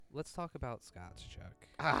let's talk about Scotch, Chuck.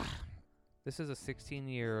 Ah. This is a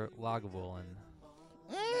 16-year Lagavulin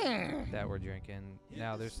that we're drinking.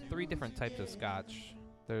 Now, there's 3 different types of Scotch.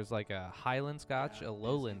 There's like a Highland Scotch, a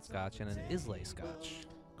Lowland Scotch, and an Islay Scotch.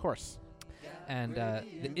 Of course. And the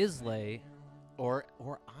Islay Or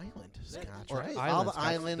island Scotch, or right? Island All the Scotch,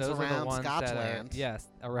 islands those are the around ones that Scotland. yes,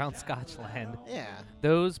 around Scotchland. Yeah.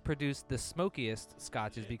 Those produce the smokiest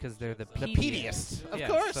scotches because they're the The peatiest. peatiest, of Yes,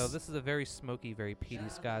 course. So this is a very smoky, very peaty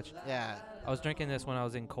scotch. Yeah. I was drinking this when I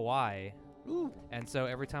was in Kauai, Ooh. and so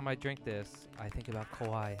every time I drink this, I think about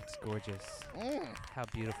Kauai. It's gorgeous. How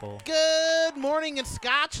beautiful. Good morning and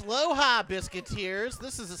Scotch Aloha, Biscuiteers.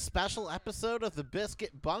 This is a special episode of the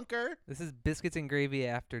Biscuit Bunker. This is Biscuits and Gravy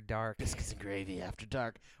After Dark. Biscuits and Gravy After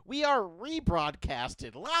Dark. We are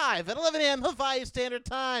rebroadcasted live at 11 a.m. Hawaii Standard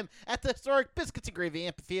Time at the historic Biscuits and Gravy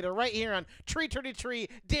Amphitheater right here on Tree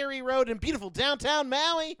Dairy Road in beautiful downtown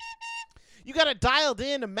Maui. You got it dialed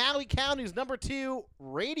in to Maui County's #2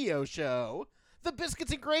 radio show, The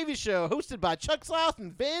Biscuits and Gravy Show, hosted by Chuck Sloth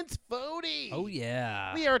and Vince Fodi. Oh,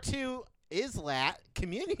 yeah. We are 2 Islat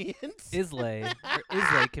comedians. Islay. We're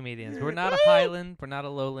Islay comedians. We're not a Highland. We're not a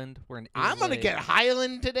Lowland. We're an Islay. I'm going to get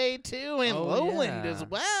Highland today, too, and Oh, Lowland yeah. as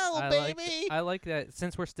well, baby. I like that.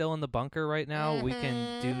 Since we're still in the bunker right now, we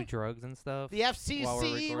can do drugs and stuff. The while we're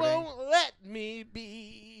FCC recording. won't let me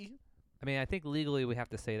be. I mean, I think legally we have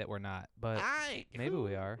to say that we're not, but maybe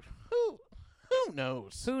we are. Who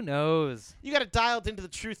knows? Who knows? You got it dialed into the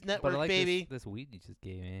Truth But Network, I like baby. this weed you just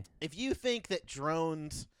gave me. If you think that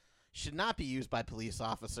drones should not be used by police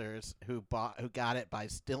officers who got it by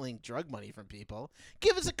stealing drug money from people,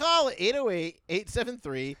 give us a call at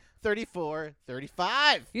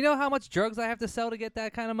 808-873-3435. You know how much drugs I have to sell to get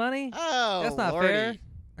that kind of money? Oh, That's not Lordy. fair.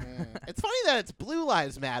 It's funny that it's Blue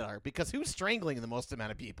Lives Matter, because who's strangling the most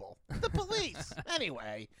amount of people? The police.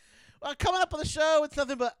 Anyway, coming up on the show, it's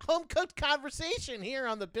nothing but home-cooked conversation here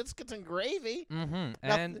on the Biscuits and Gravy. Mm-hmm. Nothing.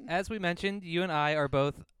 And as we mentioned, you and I are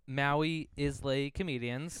both Maui Islay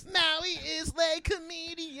comedians. Maui Islay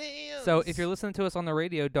comedians. So if you're listening to us on the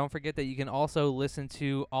radio, don't forget that you can also listen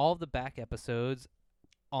to all of the back episodes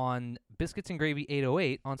on Biscuits and Gravy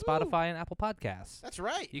 808 on Spotify and Apple Podcasts. That's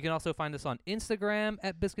right. You can also find us on Instagram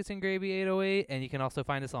at Biscuits and Gravy 808, and you can also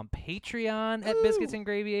find us on Patreon at Biscuits and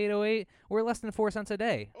Gravy 808. We're less than 4 cents a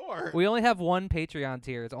day. Or We only have one Patreon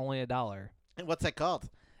tier. It's only $1. and what's that called?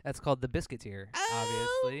 That's called the Biscuit tier,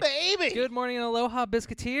 Oh, obviously. baby. Good morning and aloha,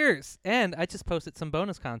 Biscuiteers. And I just posted some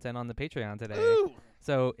bonus content on the Patreon today. Ooh.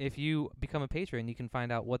 So if you become a patron, you can find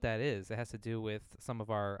out what that is. It has to do with some of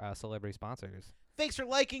our celebrity sponsors. Thanks for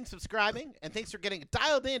liking, subscribing, and thanks for getting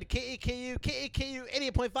dialed in to KAKU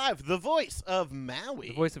 88.5, the voice of Maui.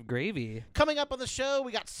 The voice of Gravy. Coming up on the show,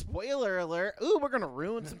 we got spoiler alert. Ooh, we're going to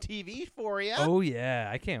ruin some TV for you. Oh, yeah.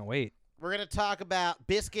 I can't wait. We're going to talk about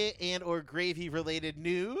biscuit and or gravy-related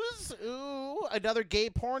news. Ooh, another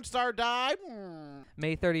gay porn star died.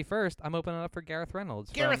 May 31st, I'm opening up for Gareth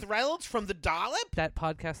Reynolds. Gareth from Reynolds from The Dollop? that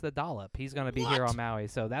podcast, The Dollop. He's going to be here on Maui,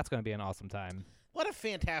 so that's going to be an awesome time. What a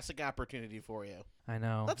fantastic opportunity for you. I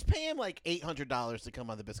know. Let's pay him like $800 to come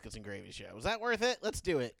on the Biscuits and Gravy Show. Is that worth it? Let's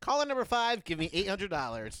do it. Caller number 5, give me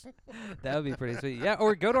 $800. That would be pretty sweet. Yeah,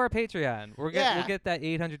 or go to our Patreon. We'll get that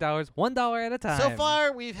 $800, $1 at a time. So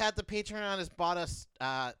far, we've had the Patreon has bought us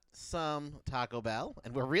some Taco Bell,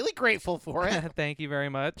 and we're really grateful for it. Thank you very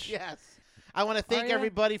much. Yes. I want to thank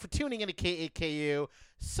everybody for tuning into KAKU,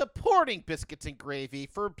 supporting Biscuits and Gravy,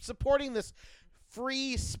 for supporting this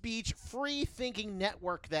free speech, free thinking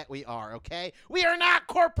network that we are, okay? We are not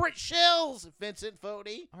corporate shills, Vincent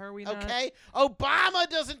Fodi. Are we not? Okay? Obama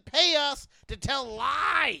doesn't pay us to tell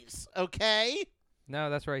lies, okay? No,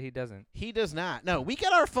 that's right. He doesn't. He does not. No, we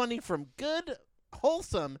get our funding from good,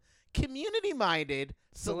 wholesome, community-minded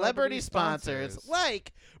celebrity sponsors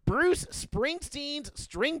like Bruce Springsteen's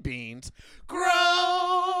String Beans,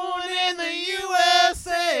 grown in the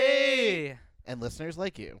USA, and listeners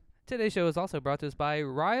like you. Today's show is also brought to us by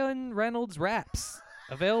Ryan Reynolds Wraps,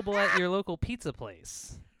 available at your local pizza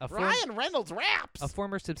place. Ryan Reynolds Wraps. A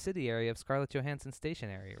former subsidiary of Scarlett Johansson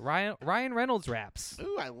Stationery. Ryan Reynolds Wraps.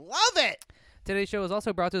 Ooh, I love it. Today's show is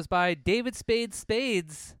also brought to us by David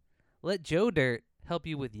Spades. Let Joe Dirt help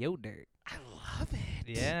you with yo dirt. I love it.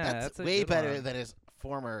 Yeah, that's a way good better one. than his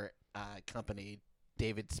former company,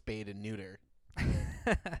 David Spade and Neuter.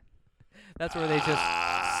 That's where they just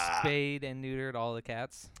spayed and neutered all the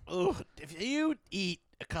cats. Ooh, if you eat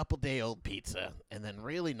a couple day old pizza and then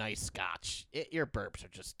really nice scotch, your burps are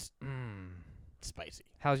just spicy.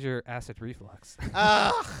 How's your acid reflux?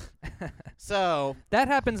 Ugh. So, That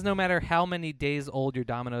happens no matter how many days old your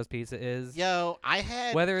Domino's pizza is. yo, I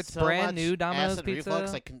had Whether it's so brand much new Domino's acid pizza-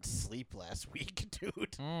 reflux I couldn't sleep last week,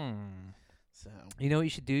 dude. So, You know what you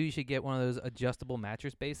should do? You should get one of those adjustable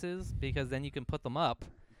mattress bases because then you can put them up,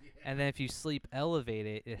 and then if you sleep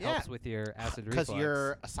elevated, it Yeah. helps with your acid reflux. because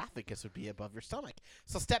your esophagus would be above your stomach.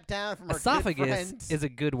 So step down from our good esophagus friends. is a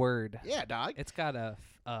good word. Yeah, dog. It's got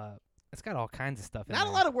it's got all kinds of stuff in Not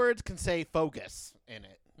there. a lot of words can say focus in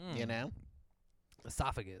it. You Mm. know.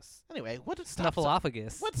 Esophagus. Anyway, what stops?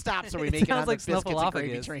 Snuffleupagus. What stops are we It making sounds on like the biscuits and gravy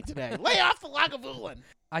snuffleupagus. train today? Lay off the Lagavulin.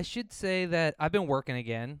 I should say that I've been working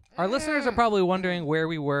again. Our listeners are probably wondering where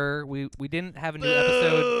we were. We didn't have a new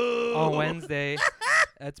episode on Wednesday.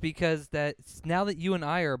 That's because now that you and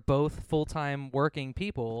I are both full-time working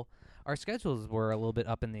people, our schedules were a little bit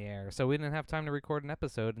up in the air. So we didn't have time to record an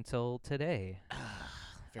episode until today.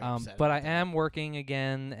 Very upset But about I that. am working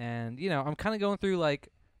again, and I'm kind of going through like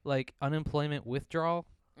unemployment withdrawal,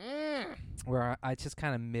 where I just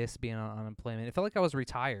kind of miss being on unemployment. It felt like I was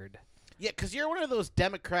retired. Yeah, because you're one of those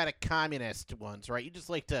democratic communist ones, right? You just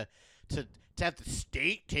like to have the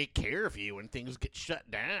state take care of you when things get shut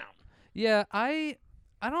down. Yeah, I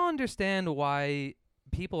don't understand why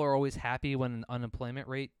people are always happy when an unemployment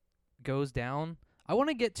rate goes down. I want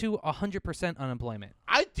to get to 100% unemployment.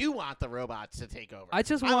 I do want the robots to take over. I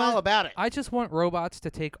just I'm want all about it. I just want robots to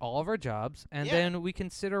take all of our jobs, and Yeah. then we can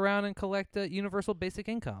sit around and collect a universal basic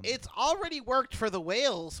income. It's already worked for the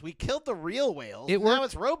whales. We killed the real whales. It Now worked-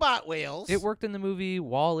 it's robot whales. It worked in the movie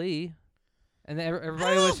Wall-E, and then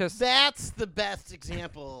everybody was just That's the best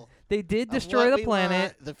example. they did of destroy what the we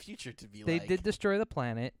planet. want the future to be They like. did destroy the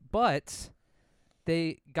planet, but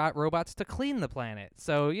they got robots to clean the planet.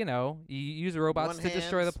 So, you use robots One to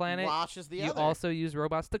destroy the hand planet. washes the You other. also use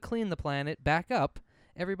robots to clean the planet back up.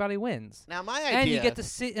 Everybody wins. Now my idea. And you get to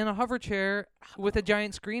sit in a hover chair with a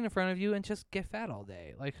giant screen in front of you and just get fat all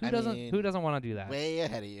day. Like who I doesn't mean, who doesn't want to do that? way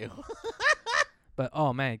ahead of you. But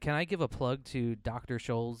oh man, can I give a plug to Dr.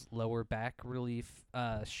 Scholl's lower back relief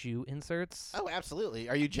shoe inserts? Oh, absolutely.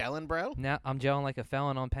 Are you gelling, bro? Now I'm gelling like a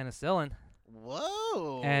felon on penicillin.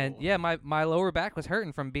 Whoa. And yeah, my lower back was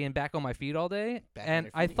hurting from being back on my feet all day. Back on And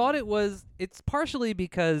your I feet thought again. it's partially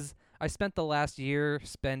because I spent the last year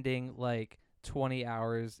spending like 20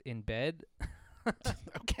 hours in bed.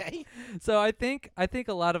 Okay. So I think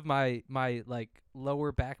a lot of my like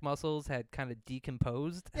lower back muscles had kind of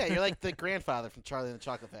decomposed. Yeah, you're like the grandfather from Charlie and the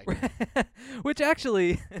Chocolate Factory. Which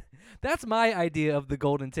actually that's my idea of the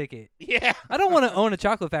golden ticket. Yeah. I don't want to own a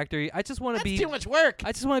chocolate factory. I just want to That's be too much work.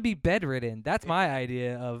 I just want to be bedridden. That's my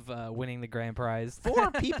idea of winning the grand prize. 4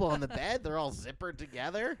 people on the bed. They're all zippered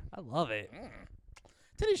together. I love it.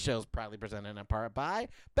 Today's show is proudly presented in part by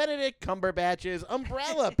Benedict Cumberbatch's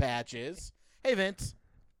Umbrella Patches. Hey, Vince.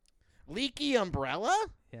 Leaky umbrella?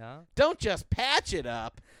 Yeah. Don't just patch it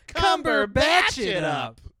up. Cumberbatch it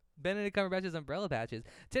up. Benedict Cumberbatch's umbrella patches.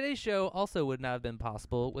 Today's show also would not have been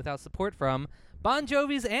possible without support from Bon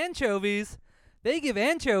Jovi's Anchovies. They give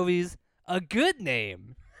anchovies a good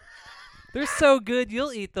name. They're so good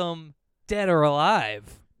you'll eat them dead or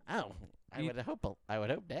alive. Oh, I You- would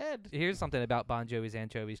hope dead. Here's something about Bon Jovi's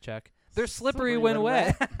anchovies, Chuck. They're slippery when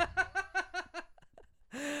wet.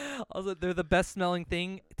 Also, they're the best smelling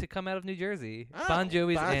thing to come out of New Jersey. Oh, Bon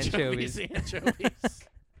Jovi's Bon anchovies. Jovi's anchovies.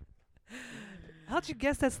 How'd you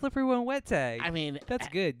guess that slippery when wet tag? I mean, That's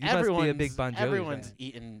good. You must be a big Bon Jovi Everyone's fan.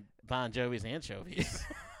 eating Bon Jovi's anchovies.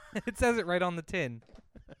 It says it right on the tin.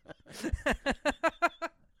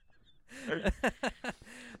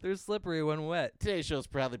 They're slippery when wet. Today's show is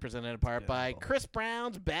proudly presented in part by Chris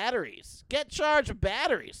Brown's Batteries. Get charged with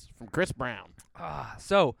batteries from Chris Brown.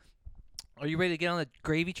 So, are you ready to get on the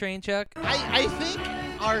gravy train, Chuck? I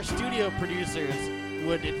think our studio producers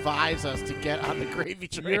would advise us to get on the gravy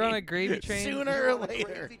train. You're on a gravy train? sooner or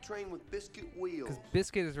later. Gravy train with biscuit wheels. Because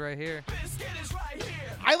Biscuit is right here.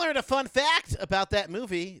 I learned a fun fact about that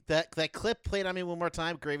movie. That clip played on me one more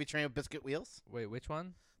time. Gravy train with biscuit wheels. Wait, which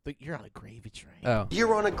one? But you're on a gravy train. Oh.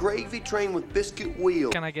 You're on a gravy train with biscuit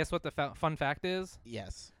wheels. Can I guess what the fun fact is?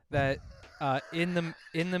 Yes. That in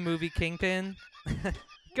the movie Kingpin.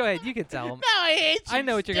 Go ahead, you can tell them. No, I hate you. I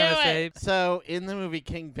know what you're Just gonna do say. it. So in the movie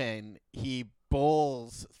Kingpin, he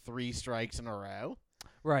bowls 3 strikes in a row,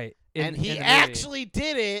 Right. and he in the movie. actually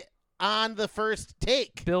did it on the first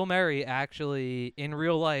take. Bill Murray actually, in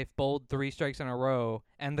real life, bowled 3 strikes in a row,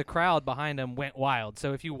 and the crowd behind him went wild.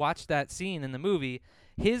 So if you watch that scene in the movie,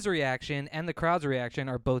 his reaction and the crowd's reaction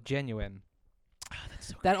are both genuine. That's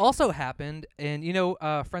so That great. also happened, and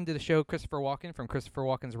a friend did a show, Christopher Walken, from Christopher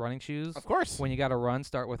Walken's Running Shoes. Of course. When you got to run,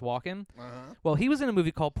 start with walking. Uh-huh. Well, he was in a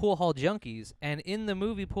movie called Pool Hall Junkies, and in the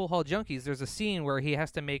movie Pool Hall Junkies, there's a scene where he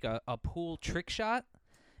has to make a pool trick shot,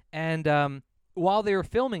 and while they were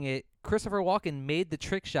filming it, Christopher Walken made the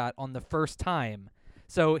trick shot on the first time.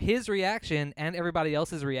 So his reaction and everybody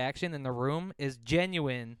else's reaction in the room is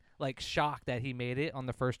genuine, like shock that he made it on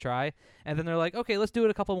the first try. And then they're like, okay, let's do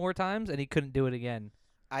it a couple more times, and he couldn't do it again.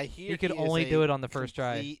 I hear He could is only a do it on the first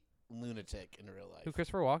try. complete lunatic in real life. Who,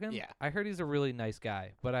 Christopher Walken? Yeah. I heard he's a really nice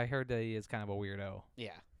guy, but I heard that he is kind of a weirdo.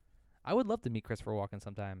 Yeah. I would love to meet Christopher Walken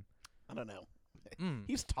sometime. I don't know. Mm.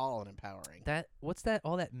 He's tall and empowering. What's that?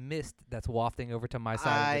 All that mist that's wafting over to my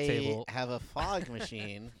side of the table. I have a fog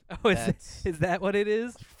machine Oh, that's is that what it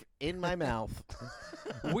is? in my mouth.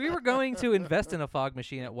 We were going to invest in a fog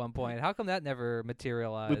machine at one point. How come that never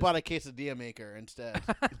materialized? We bought a quesadilla maker instead.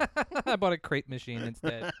 I bought a crepe machine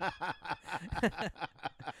instead.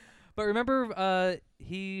 But remember,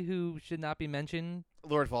 he who should not be mentioned,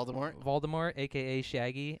 Lord Voldemort. Voldemort, a.k.a.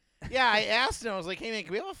 Shaggy? Yeah, I asked him. I was like, "Hey man,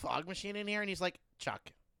 can we have a fog machine in here?" And he's like,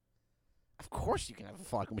 "Chuck, of course you can have a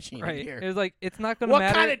fog machine in Right. here. It was like, it's not going to What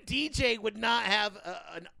matter. kind of DJ would not have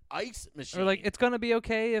an ice machine?" Or like, it's going to be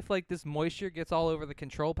okay if like this moisture gets all over the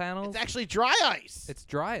control panels. It's actually dry ice. It's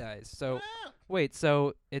dry ice. So Yeah. wait,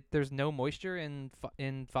 so there's no moisture in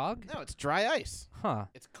fog? No, it's dry ice. Huh.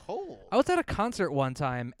 It's cold. I was at a concert one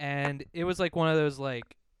time, and it was like one of those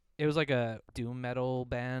it was like a doom metal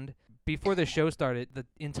band. Before the show started, the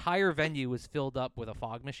entire venue was filled up with a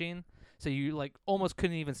fog machine, so you like almost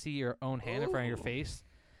couldn't even see your own hand in front of your Ooh. face.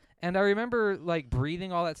 And I remember like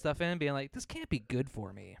breathing all that stuff in, being like, "This can't be good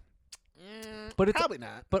for me." But it's Probably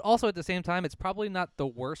not. But also at the same time, it's probably not the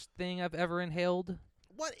worst thing I've ever inhaled.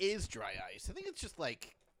 What is dry ice? I think it's just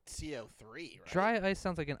like CO3, right? Dry ice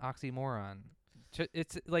sounds like an oxymoron.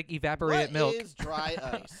 It's like evaporated milk. What is dry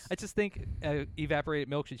ice? I just think evaporated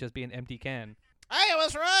milk should just be an empty can. I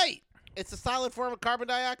was right. It's a solid form of carbon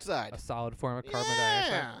dioxide. A solid form of carbon yeah.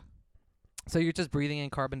 dioxide. So you're just breathing in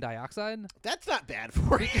carbon dioxide? That's not bad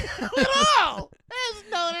for you at all. There's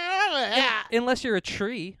no yeah. Unless you're a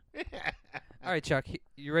tree. All right, Chuck,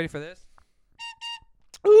 you ready for this?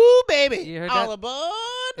 Ooh, baby. You heard All that? aboard.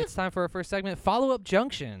 It's time for our first segment, Follow-Up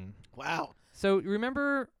Junction. Wow. So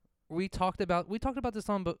remember we talked about this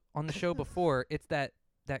on the show before. It's that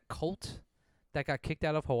cult that got kicked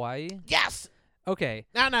out of Hawaii. Yes. Okay.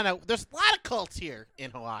 No. There's a lot of cults here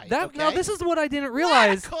in Hawaii. Now okay? this is what I didn't A lot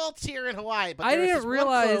realize. of cults here in Hawaii, but I there's this didn't one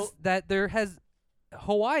realize cult- that there has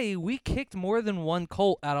Hawaii. We kicked more than one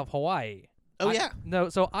cult out of Hawaii. Oh yeah. No,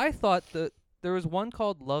 so I thought that there was one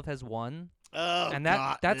called Love Has Won, Oh and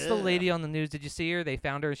God. that's the Ugh. lady on the news. Did you see her? They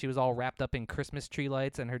found her, and she was all wrapped up in Christmas tree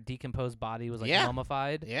lights, and her decomposed body was like Yeah.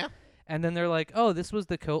 mummified. Yeah. And then they're like, "Oh, this was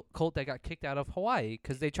the cult that got kicked out of Hawaii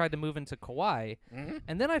because they tried to move into Kauai." hmm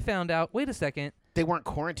And then I found out, wait a second. They weren't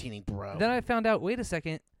quarantining, bro. Then I found out, wait a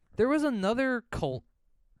second. There was another cult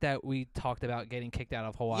that we talked about getting kicked out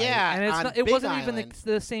of Hawaii. Yeah, and on it Big wasn't even Island.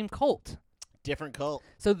 the same cult. Different cult.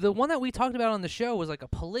 So the one that we talked about on the show was like a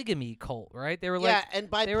polygamy cult, right? They were Yeah, like and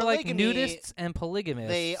by they were like polygamy, nudists and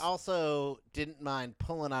polygamists. They also didn't mind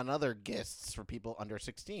pulling on other guests for people under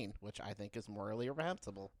 16, which I think is morally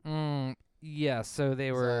reprehensible. Yeah, so they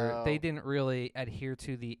So- didn't really adhere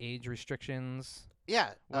to the age restrictions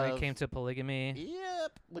Yeah. when it came to polygamy.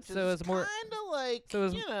 Yep. Which So is it's more- kind of like, so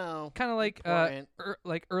it's you know. Kind of like important.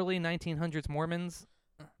 like early 1900s Mormons,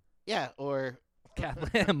 Yeah, or.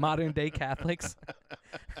 Catholic, modern day Catholics.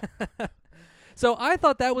 So I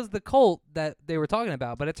thought that was the cult that they were talking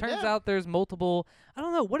about, but it turns Yeah. out there's multiple. I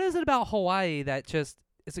don't know, what is it about Hawaii that just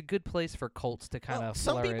is a good place for cults to kind Well, of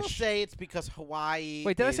some flourish? people say it's because Hawaii.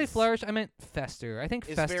 Wait, did I say is flourish? I meant fester. I think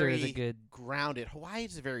is fester is a very good. grounded. Hawaii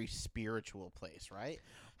is a very spiritual place, right?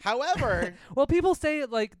 However, Well, people say it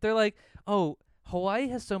like they're like, oh, Hawaii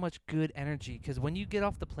has so much good energy because when you get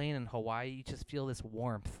off the plane in Hawaii, you just feel this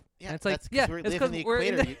warmth. yeah, And it's like, that's 'cause yeah, we it's live 'cause in the we're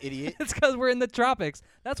in equator, the- you idiot. It's because we're in the tropics.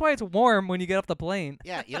 That's why it's warm when you get off the plane.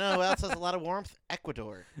 Yeah, you know who else has a lot of warmth?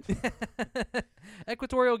 Ecuador.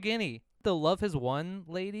 Equatorial Guinea, the Love Has Won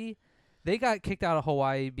lady, they got kicked out of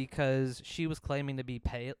Hawaii because she was claiming to be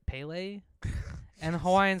Pele. And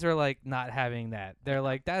Hawaiians are like not having that. They're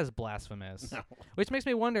like, that is blasphemous. No. Which makes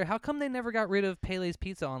me wonder, how come they never got rid of Pele's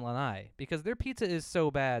Pizza on Lanai? Because their pizza is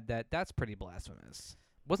so bad that's pretty blasphemous.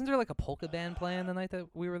 Wasn't there like a polka band playing the night that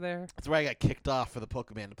we were there? That's where I got kicked off for the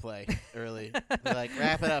Pokemon to play early. They're like,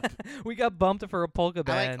 wrap it up. We got bumped for a polka I'm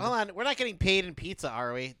band. like, hold on, we're not getting paid in pizza,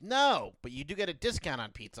 are we? No, but you do get a discount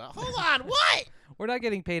on pizza. Hold on, what? We're not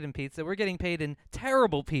getting paid in pizza. We're getting paid in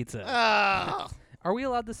terrible pizza. Oh, Are we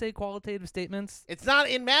allowed to say qualitative statements? It's not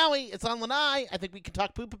in Maui. It's on Lanai. I think we can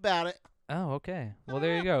talk poop about it. Oh, okay. Well,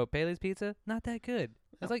 there you go. Pele's Pizza, not that good.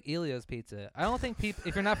 It's like Elio's Pizza. I don't think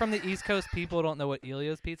if you're not from the East Coast, people don't know what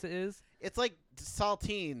Elio's Pizza is. It's like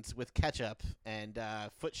saltines with ketchup and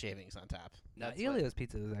foot shavings on top. No, That's what- Elio's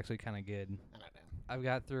Pizza is actually kind of good. I don't know. I've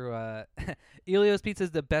got through Elio's Pizza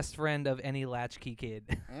is the best friend of any latchkey kid.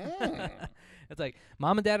 It's like,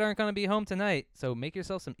 Mom and Dad aren't going to be home tonight, so make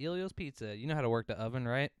yourself some Elio's Pizza. You know how to work the oven,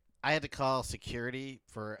 right? I had to call security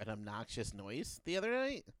for an obnoxious noise the other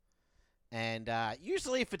night. And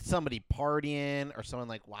usually if it's somebody partying or someone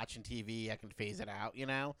like watching TV, I can phase it out, you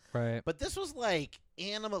know? Right. But this was like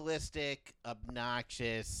animalistic,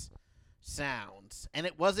 obnoxious sounds. And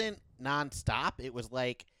it wasn't nonstop. It was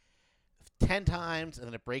like 10 times and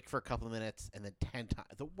then a break for a couple of minutes and then 10 times.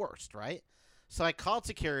 The worst, right? So I called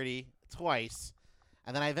security twice.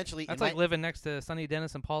 And then I eventually, That's like living next to Sonny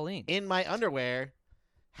Dennis and Pauline. in my underwear,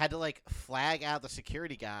 had to like flag out the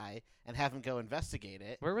security guy and have him go investigate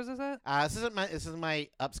it. Where was this at? This is my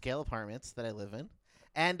upscale apartments that I live in.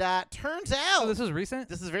 And turns out Oh, this was recent?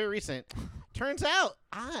 this is very recent. Turns out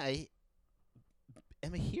I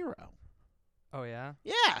am a hero. Oh, yeah?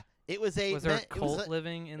 Yeah, it was a Was there a it was cult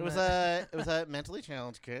living in it was the... a it was a mentally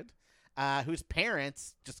challenged kid whose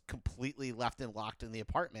parents just completely left him locked in the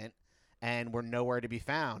apartment and were nowhere to be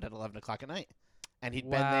found at 11 o'clock at night. And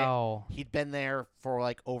Wow. he'd been there for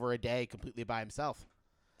like over a day completely by himself.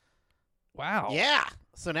 Wow. Yeah.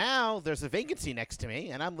 So now there's a vacancy next to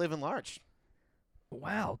me, and I'm living large.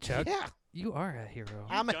 Wow, Chuck. Yeah. You are a hero.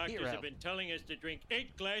 I'm a Doctors hero. have been telling us to drink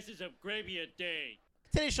 8 glasses of gravy a day.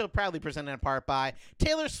 Today's show proudly presented in part by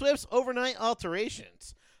Taylor Swift's Overnight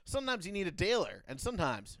Alterations. Sometimes you need a Taylor, and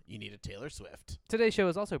sometimes you need a Taylor Swift. Today's show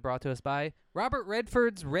is also brought to us by Robert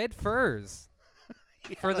Redford's Red Furs.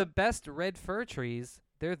 For the best red fir trees,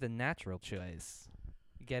 they're the natural choice.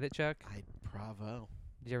 You get it, Chuck? Bravo.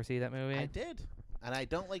 Did you ever see that movie? I did. And I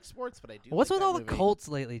don't like sports, but I do. What's like with that all movie. the cults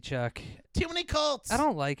lately, Chuck? Too many cults. I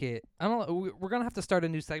don't like it. We're gonna have to start a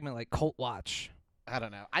new segment like Cult Watch. I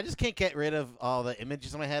don't know. I just can't get rid of all the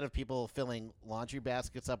images in my head of people filling laundry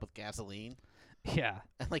baskets up with gasoline. Yeah.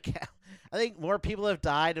 And like, I think more people have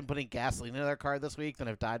died in putting gasoline in their car this week than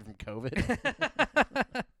have died from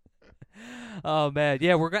COVID. Oh man,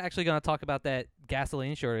 yeah, we're actually gonna talk about that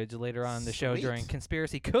gasoline shortage later on in the show Sweet. during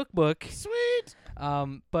Conspiracy Cookbook. Sweet.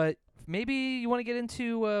 But maybe you want to get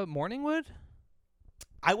into Morningwood?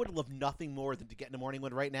 I would love nothing more than to get into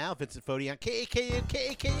Morningwood right now. Vincent Fodi on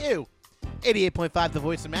KAKU. 88.5, the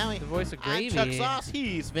voice of Maui. The voice of I'm gravy. Chuck Sauce.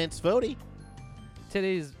 He's Vince Fodi.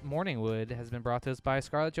 Today's Morningwood has been brought to us by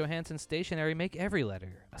Scarlett Johansson Stationery. Make every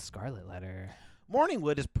letter a scarlet letter.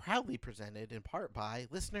 Morningwood is proudly presented in part by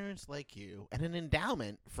listeners like you and an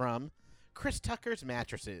endowment from Chris Tucker's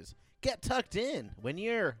Mattresses. Get tucked in when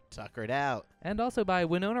you're tuckered out. And also by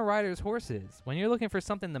Winona Ryder's Horses. When you're looking for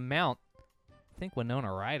something to mount, think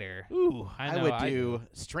Winona Ryder. Ooh, I I know would I do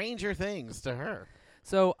stranger things to her.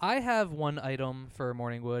 So I have one item for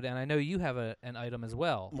Morningwood, and I know you have an item as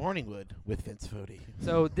well. Morningwood with Vince Fodi.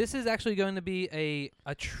 So this is actually going to be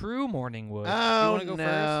a true Morningwood. You Oh, wanna go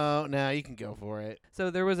first? no, you can go for it. So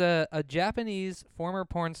there was a Japanese former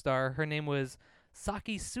porn star. Her name was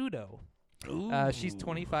Saki Sudo. She's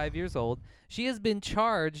 25 years old. She has been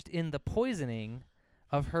charged in the poisoning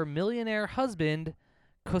of her millionaire husband,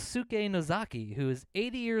 Kosuke Nozaki, who is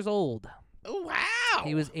 80 years old. Oh, wow.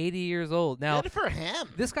 He was 80 years old. Now, Good for him.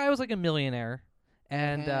 this guy was like a millionaire,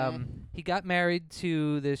 and he got married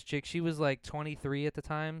to this chick. She was like 23 at the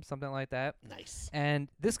time, something like that. Nice. And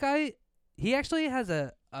this guy, he actually has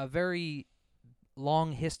a very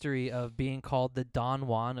long history of being called the Don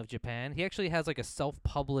Juan of Japan. He actually has like a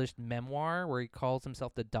self-published memoir where he calls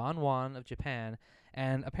himself the Don Juan of Japan,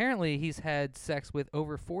 and apparently he's had sex with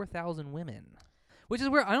over 4,000 women, which is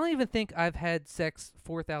where I don't even think I've had sex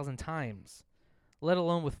 4,000 times, let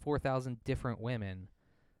alone with 4,000 different women.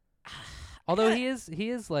 Although he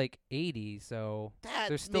is like 80, so That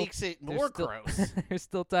there's still- makes it there's more still- gross. there's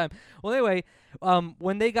still time. Well, anyway,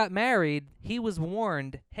 when they got married, he was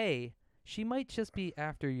warned, "Hey, she might just be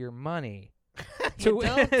after your money." You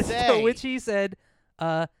don't say. To which he said,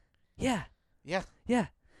 yeah, Yeah. yeah."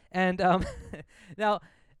 And now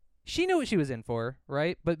she knew what she was in for,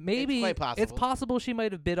 right? But maybe quite possible. it's possible she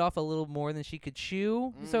might have bit off a little more than she could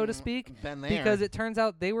chew, so to speak. Been there. Because it turns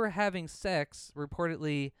out they were having sex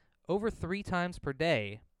reportedly over 3 times per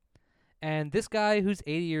day. And this guy who's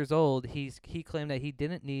 80 years old, he claimed that he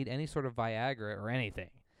didn't need any sort of Viagra or anything.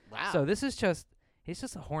 Wow. So this is he's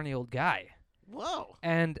just a horny old guy. Whoa.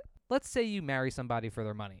 And let's say you marry somebody for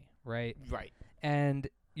their money, right? Right. And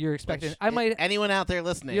you're expecting. Which, I might. anyone out there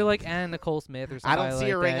listening? You're like Anna Nicole Smith or I something. don't see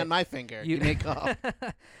like a ring that. on my finger. You- Give me a call.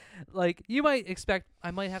 Like you might expect.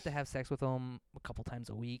 I might have to have sex with him a couple times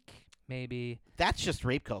a week, maybe. That's just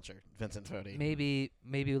rape culture, Vincent Fodi.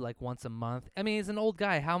 Maybe like once a month. I mean, he's an old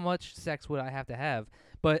guy. How much sex would I have to have?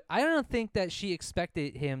 But I don't think that she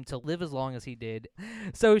expected him to live as long as he did.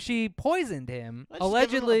 So she poisoned him, Let's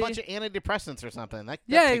just give him allegedly. a bunch of antidepressants or something. That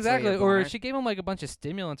Yeah, takes away exactly. your Or boner. she gave him like a bunch of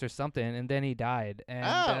stimulants or something, and then he died. And,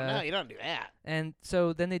 no, you don't do that. And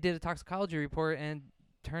so then they did a toxicology report, and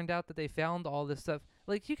turned out that they found all this stuff.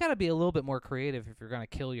 Like, you got to be a little bit more creative if you're going to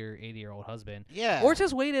kill your 80-year-old husband. Yeah. Or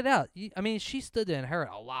just wait it out. I mean, she stood to inherit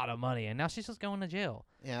a lot of money, and now she's just going to jail.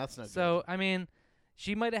 Yeah, that's no So, I mean,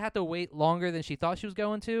 she might have had to wait longer than she thought she was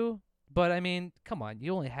going to. But, I mean, come on.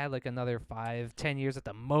 You only had, like, another 5-10 years at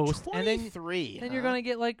the most. And then 23. then you're going to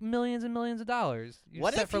get, like, millions and millions of dollars. You're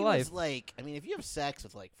What set if for he life. was like? I mean, if you have sex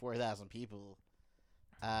with like 4,000 people,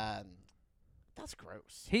 that's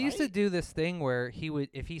gross. He used to right? do this thing where he would,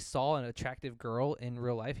 if he saw an attractive girl in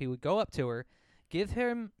real life, he would go up to her, give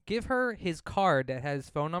her his card that has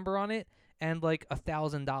phone number on it and like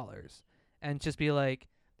 $1,000, and just be like,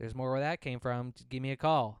 "There's more where that came from. Just give me a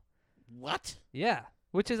call." What? Yeah,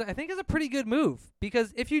 which is I think is a pretty good move,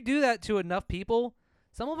 because if you do that to enough people,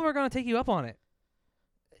 some of them are going to take you up on it.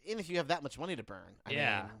 And if you have that much money to burn, I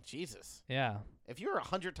Yeah. mean, Jesus. Yeah, If you were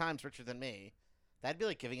 100 times richer than me, that'd be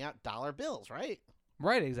like giving out dollar bills, right?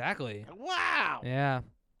 right, exactly. Wow. Yeah.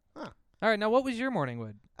 Huh. All right, now what was your morning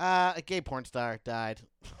wood? A gay porn star died.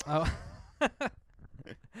 Oh.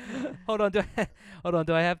 Hold on,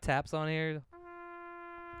 do I have taps on here?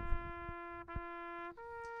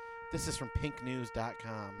 This is from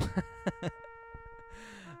pinknews.com.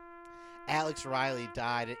 Alex Riley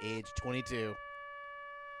died at age 22.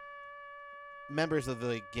 Members of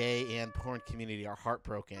the gay and porn community are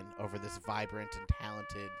heartbroken over this vibrant and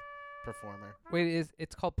talented performer. Wait,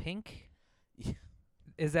 it's called Pink? Yeah.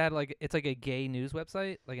 Is that like it's like a gay news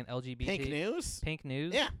website, like an LGBT? Pink News? Pink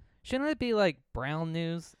News? Yeah. Shouldn't it be like Brown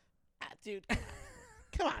News? Dude,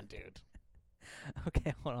 come on, dude.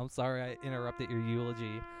 Okay, hold on. I'm sorry I interrupted your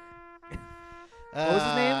eulogy. What was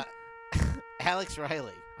his name? Alex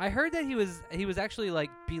Riley. I heard that he was actually like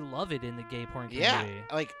beloved in the gay porn community.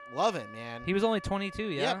 Yeah, like love it, man. He was only 22,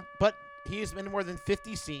 yeah? Yep, but he's been in more than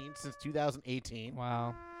 50 scenes since 2018.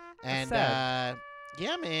 Wow. And sad.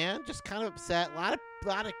 yeah, man, just kind of upset. A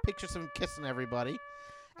lot of pictures of him kissing everybody.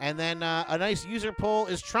 And then a nice user poll: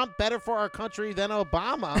 is Trump better for our country than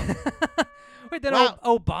Obama? Wait, then Wow.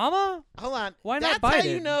 Obama? Hold on. Why not That's how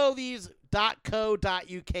Biden? you know these .co.uk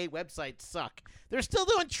websites suck. They're still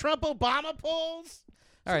doing Trump-Obama polls.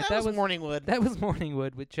 All right, that was Morningwood. That was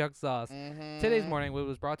Morningwood with Chuck Sauce. Mhm. Today's Morningwood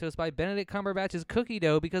was brought to us by Benedict Cumberbatch's Cookie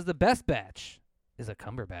Dough, because the best batch is a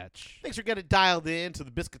Cumberbatch. Thanks for getting dialed in to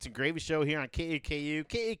the Biscuits and Gravy Show here on KAKU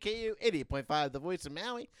 88.5, the voice of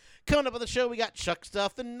Maui. Coming up on the show, we got Chuck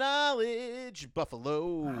Stuff, the Knowledge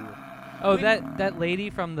Buffalo. Oh, that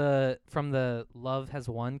lady from the Love Has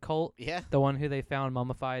Won cult, Yeah. the one who they found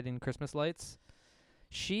mummified in Christmas lights.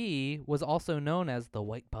 She was also known as the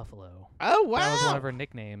White Buffalo. Oh, wow. That was one of her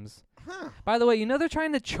nicknames. Huh. By the way, you know they're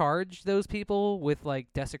trying to charge those people with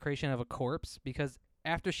like desecration of a corpse, because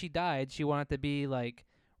after she died, she wanted to be like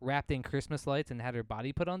wrapped in Christmas lights and had her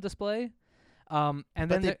body put on display. And But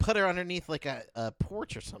then they put her underneath like a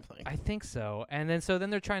porch or something. I think so. And then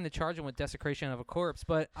they're trying to charge him with desecration of a corpse.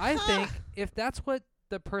 But I Huh. think if that's what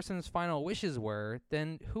the person's final wishes were,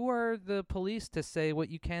 then who are the police to say what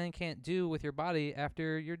you can and can't do with your body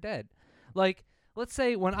after you're dead? Like, let's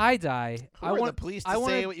say when I die, Who I are want the police to I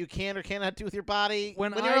wanna- say what you can or cannot do with your body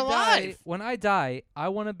when you're I alive? When I die, I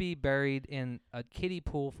want to be buried in a kiddie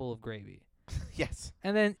pool full of gravy. Yes.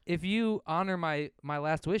 And then if you honor my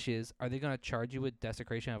last wishes, are they going to charge you with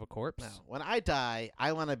desecration of a corpse? No. When I die,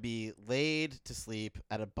 I want to be laid to sleep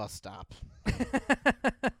at a bus stop.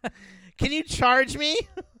 Can you charge me?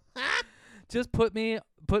 Just put me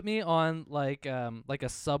on like a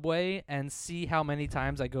subway and see how many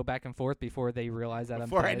times I go back and forth before they realize that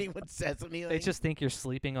Before I'm dead. anyone says anything. They just think you're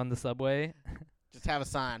sleeping on the subway. Just have a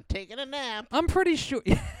sign. Taking a nap. I'm pretty sure.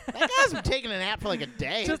 That guy's been taking a nap for like a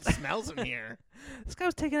day. Just- It smells him here. This guy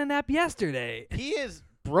was taking a nap yesterday. He is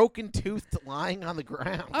broken toothed lying on the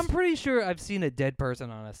ground. I'm pretty sure I've seen a dead person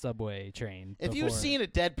on a subway train. If before. you've seen a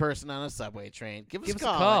dead person on a subway train, give us Give a us a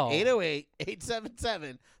call. call.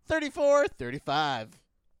 808-877-3435.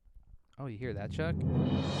 Oh, you hear that, Chuck?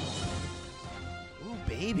 Ooh,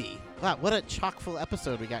 baby. Wow, what a chock-full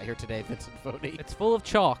episode we got here today, Vincent Fodi. It's full of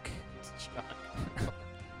chalk. It's chock.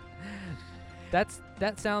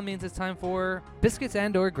 That sound means it's time for Biscuits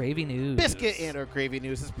and/or Gravy News. Biscuit and/or Gravy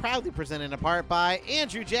News is proudly presented in part by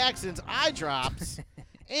Andrew Jackson's Eye Drops.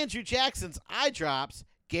 Andrew Jackson's Eye Drops,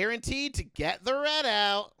 guaranteed to get the red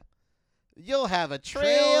out. You'll have a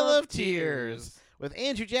trail of tears with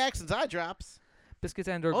Andrew Jackson's Eye Drops. Biscuits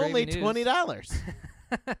and/or Only Gravy News. $20.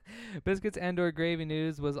 Biscuits and/or Gravy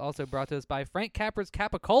News was also brought to us by Frank Capra's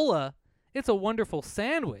Capicola. It's a wonderful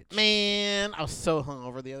sandwich. Man, I was so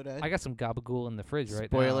hungover the other day. I got some gabagool in the fridge right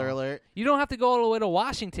now. Spoiler alert. You don't have to go all the way to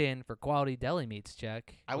Washington for quality deli meats,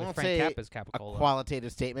 Jack. I with won't Frank say Capra's a Capicola.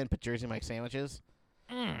 qualitative statement, but Jersey Mike sandwiches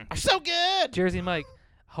are so good. Jersey Mike,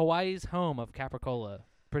 Hawaii's home of Capicola.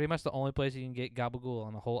 Pretty much the only place you can get gabagool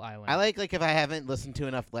on the whole island. I like if I haven't listened to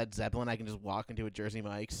enough Led Zeppelin, I can just walk into a Jersey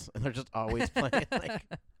Mike's and they're just always playing like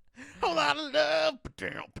whole lot of love.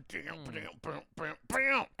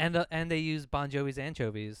 And they use Bon Jovi's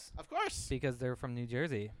anchovies Of course. because they're from New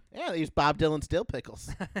Jersey. Yeah, they use Bob Dylan's dill pickles.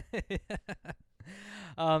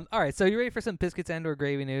 All right, so you ready for some Biscuits and/or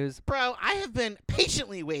Gravy News? Bro, I have been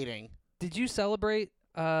patiently waiting. Did you celebrate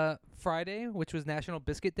Friday, which was National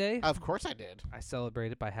Biscuit Day? Of course I did. I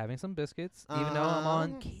celebrated by having some biscuits, even though I'm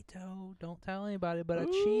on keto. Don't tell anybody, but I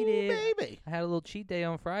Ooh, cheated. baby. I had a little cheat day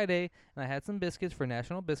on Friday, and I had some biscuits for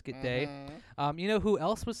National Biscuit Day. Mhm. You know who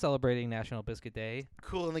else was celebrating National Biscuit Day?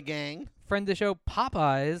 Cool in the Gang. Friend of the show,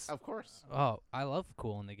 Popeyes. Of course. Oh, I love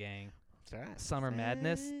Cool in the Gang. That's right. Summer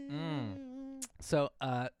Madness. So,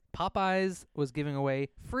 Popeyes was giving away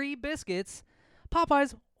free biscuits.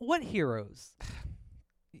 Popeyes, what heroes?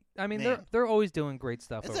 I mean, Man. they're always doing great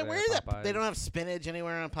stuff. Is over it there weird at that they Popeyes. don't have spinach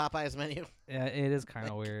anywhere on Popeye's menu? Yeah, it is kind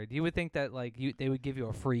of weird. You would think that they would give you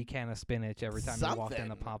a free can of spinach every time you walked into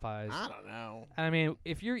Something. Popeyes. I don't know. I mean,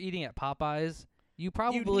 if you're eating at Popeyes, you You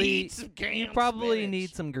probably need some damn probably spinach.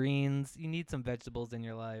 need some greens. You need some vegetables in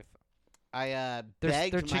your life. I Their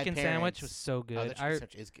begged my chicken sandwich parents- was so Oh, good. their chicken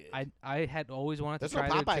sandwich is good. I had always wanted There's to no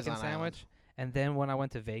try their Popeyes chicken on Island. sandwich, and then when I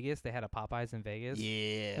went to Vegas, they had a Popeyes in Vegas.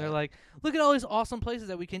 Yeah. They're like, look at all these awesome places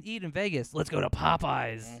that we can eat in Vegas. Let's go to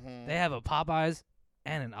Popeyes. Mhm. They have a Popeyes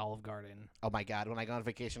and an Olive Garden. Oh my God! When I go on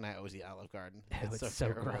vacation, I always eat Olive Garden. Ew, It's it's so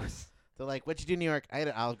terrible. gross. They're like, "What'd you do in New York?" I ate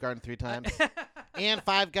at Olive Garden 3 times, and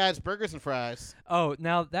Five Guys burgers and fries. Oh,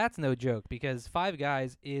 now that's no joke because Five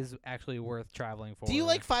Guys is actually worth traveling for. Do you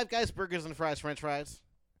like Five Guys burgers and fries, French fries?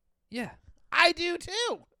 Yeah. I do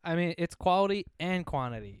too. I mean, it's quality and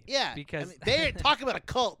quantity. Yeah, Because I mean, they're talking about a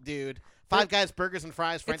cult, dude. Five Guys burgers and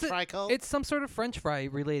fries, French It's a- fry cult. It's some sort of French fry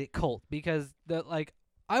related cult because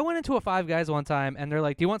I went into a Five Guys one time and they're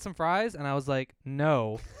like, "Do you want some fries?" And I was like,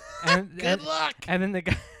 "No." And Good luck. And then the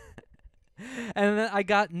guy and then I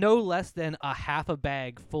got no less than a half a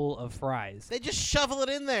bag full of fries. They just shovel it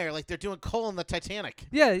in there like they're doing coal in the Titanic.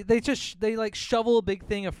 Yeah, they like shovel a big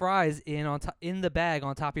thing of fries in the bag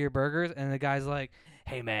on top of your burgers, and the guy's like,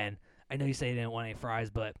 "Hey man, I know you say you didn't want any fries,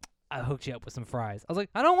 but I hooked you up with some fries." I was like,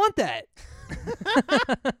 "I don't want that."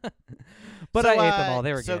 But So, I ate them all.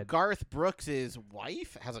 They were so good. Garth Brooks'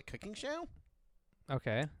 wife has a cooking show,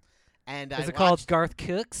 okay. and Is I it called watched- Garth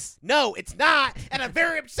Cooks? No, it's not, and I'm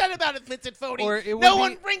very upset about it, Vincent Fodi. Or it would No be-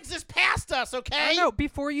 one brings this past us, okay? No,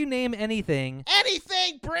 before you name anything,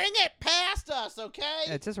 Anything, bring it past us,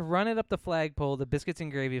 okay? just run it up the flagpole, the biscuits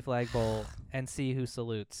and gravy flagpole, and see who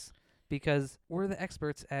salutes. Because we're the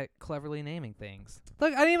experts at cleverly naming things.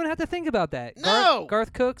 Look, I didn't even have to think about that. No!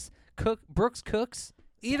 Garth Cooks, Brooks Cooks.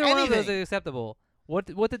 Either one of those Anything. is acceptable. What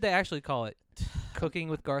did they actually call it? Cooking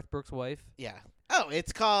with Garth Brooks' wife? Yeah. Oh,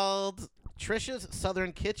 it's called Trisha's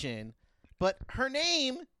Southern Kitchen, but her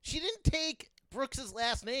name, she didn't take Brooks's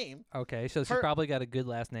last name, Okay, so she Her- probably got a good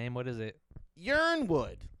last name. What is it?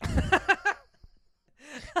 Yearnwood.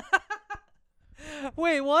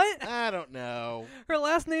 Wait, what? I don't know. Her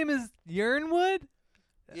last name is Yearnwood?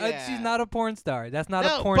 Yeah. She's not a porn star. That's not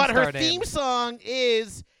No, a porn but star her name. theme song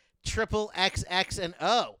is triple XX and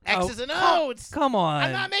O. X's and come- O's. Come on.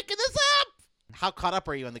 I'm not making this up. How caught up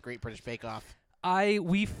are you on the Great British Bake Off?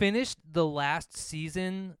 We finished the last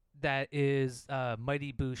season that is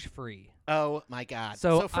Mighty Boosh free. Oh my God!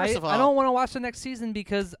 So, first of all, I don't want to watch the next season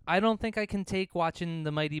because I don't think I can take watching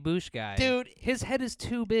the Mighty Boosh guy. Dude, his head is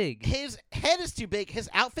too big. his head is too big. His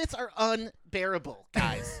outfits are unbearable,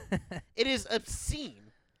 guys. It is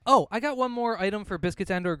obscene. Oh, I got one more item for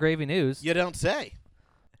biscuits and/or gravy news. You don't say.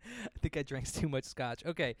 I think I drank too much scotch.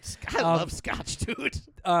 Okay. I love Scotch, dude.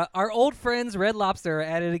 Our old friends Red Lobster are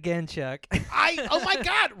at it again, Chuck. Oh my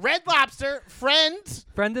God, Red Lobster, friend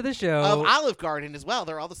Friend of the show. of Olive Garden as well.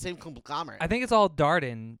 They're all the same conglomerate. I think it's all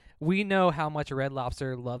Darden. We know how much Red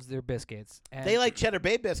Lobster loves their biscuits. And They like Cheddar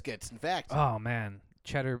Bay biscuits, in fact. Oh man,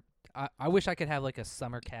 cheddar. I wish I could have like a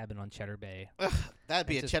summer cabin on Cheddar Bay. Ugh, that'd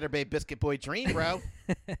be It's a just- Cheddar Bay Biscuit Boy dream, bro.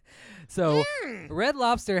 So Mm. Red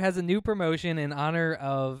Lobster has a new promotion in honor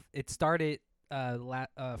of it started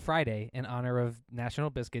Friday in honor of National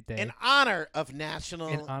Biscuit Day. In honor of National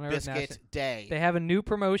In honor of Biscuit Day. They have a new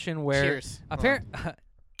promotion where Cheers.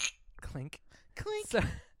 clink. Clink.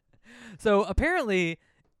 So apparently,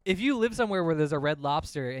 if you live somewhere where there's a Red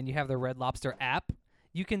Lobster and you have the Red Lobster app,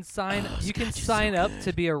 you can sign Scotch is so sign up good.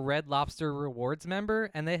 to be a Red Lobster Rewards member,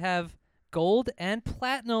 and they have gold and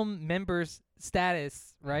platinum members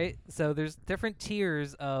status, right? So there's different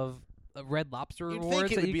tiers of Red Lobster You'd rewards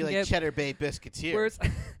think it that would you be can like get. Cheddar Bay Biscuits here. Whereas,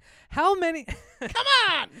 how many Come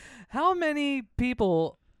on! how many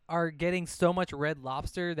people are getting so much Red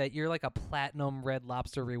Lobster that you're like a platinum Red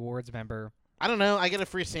Lobster Rewards member? I don't know. I get a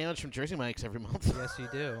free sandwich from Jersey Mike's every month. Yes, you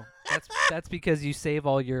do. That's because you save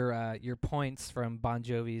all your points from Bon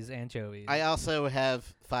Jovi's anchovies. I also have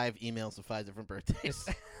 5 emails of 5 different birthdays.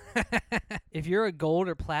 If you're a gold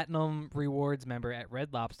or platinum rewards member at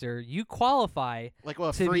Red Lobster, you qualify. Like,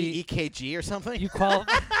 what, To free be- EKG or something? You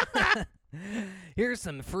qualify. Here's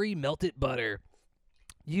some free melted butter.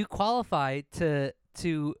 You qualify to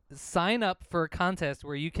sign up for a contest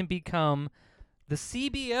where you can become the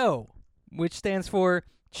CBO, which stands for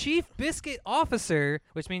Chief Biscuit Officer,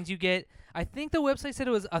 which means you get. I think the website said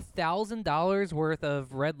it was $1,000 worth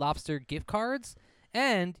of Red Lobster gift cards,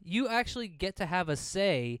 and you actually get to have a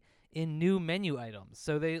say in new menu items.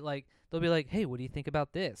 So they'll be like, "Hey, what do you think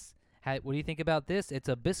about this? What do you think about this? It's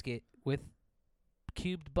a biscuit with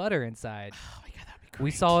cubed butter inside." Oh, my God, that'd be great.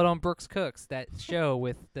 We saw it on Brooks Cooks, that show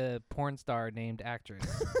with the porn star named actress.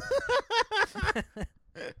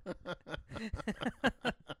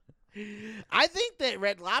 I think that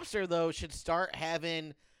Red Lobster, though, should start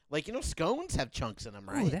having, like, scones have chunks in them,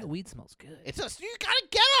 right? Oh, that weed smells good. It's just, you gotta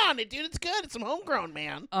get on it, dude. It's good. It's some homegrown,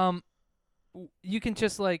 man. You can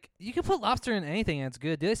just you can put lobster in anything and it's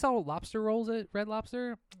good. Do they sell lobster rolls at Red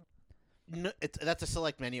Lobster? No, that's a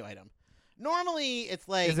select menu item. Normally, it's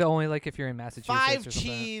like Is it only like if you're in Massachusetts 5 or something?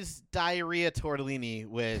 cheese diarrhea tortellini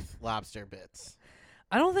with lobster bits.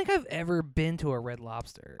 I don't think I've ever been to a Red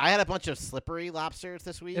Lobster. I had a bunch of slippery lobsters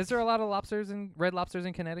this week. Is there a lot of Red Lobsters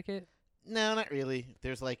in Connecticut? No, not really.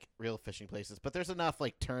 There's like real fishing places, but there's enough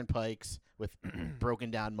like turnpikes with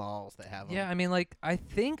broken down malls that have them. Yeah, I mean,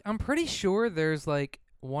 I'm pretty sure there's like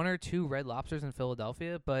 1 or 2 Red Lobsters in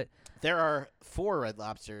Philadelphia, but There are 4 Red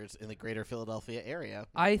Lobsters in the greater Philadelphia area.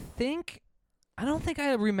 I don't think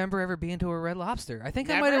I remember ever being to a Red Lobster. I think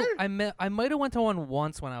I Never? might have went to one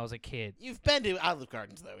once when I was a kid. You've been to Olive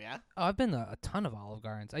Gardens, though, yeah? Oh, I've been to a ton of Olive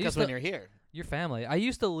Gardens. Because when you're here. Your family. I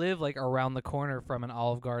used to live like around the corner from an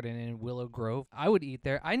Olive Garden in Willow Grove. I would eat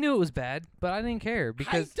there. I knew it was bad, but I didn't care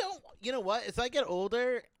because I don't. You know what? As I get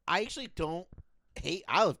older, I actually don't hate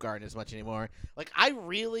Olive Garden as much anymore. Like, I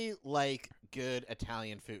really like good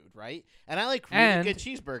Italian food, right? And I like really And good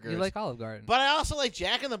cheeseburgers. you like Olive Garden. But I also like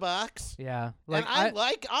Jack in the Box. Yeah, And I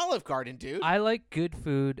like Olive Garden, dude. I like good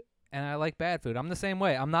food and I like bad food. I'm the same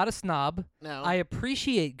way. I'm not a snob. no. I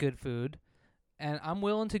appreciate good food, and I'm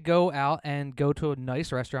willing to go out and go to a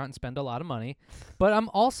nice restaurant and spend a lot of money. But I'll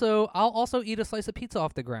also eat a slice of pizza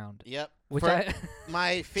off the ground, Yep. which For- I My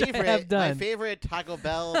I have favorite, done. Taco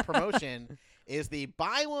Bell promotion is the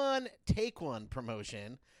buy one take one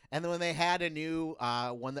promotion. And then when they had a new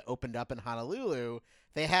one that opened up in Honolulu,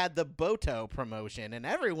 they had the Boto promotion, and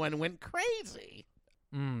everyone went crazy.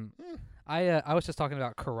 I was just talking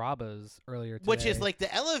about Carrabba's earlier today. Which is like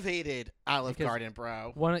the elevated Olive Because Garden,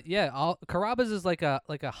 bro. Carrabba's is like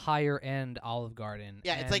a higher end Olive Garden.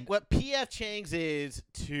 Yeah, it's and like what P.F. Chang's is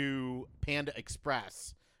to Panda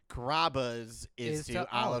Express. Carrabba's is to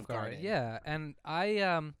Olive Garden. Yeah, and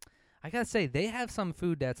I gotta say they have some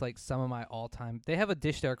food that's like some of my all time. They have a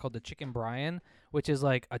dish there called the chicken Brian, which is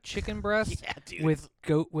like a chicken breast Yeah, dude.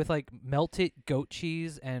 with like melted goat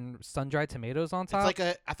cheese and sun dried tomatoes on It's top. like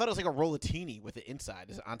I thought it was like a rollatini with the inside.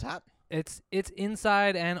 Is it on top? It's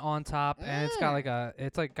inside and on top, and it's got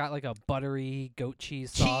like a buttery goat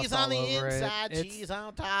cheese sauce Cheese on all the over inside, it. cheese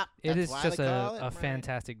on top. It That's is why just they call it a Brian.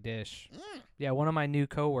 fantastic dish. Mm. Yeah, one of my new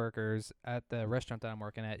coworkers at the restaurant that I'm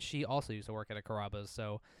working at, she also used to work at a Carrabba's,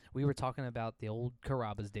 so we were talking about the old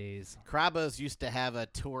Carrabba's days. Carrabba's used to have a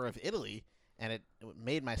tour of Italy, and it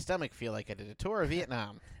made my stomach feel like I did a tour of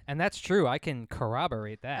Vietnam. And that's true. I can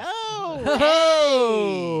corroborate that. Oh,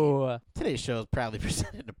 Oh! hey! Today's show is proudly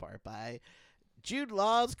presented in part by Jude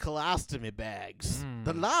Law's colostomy bags. Mm.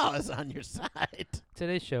 The law is on your side.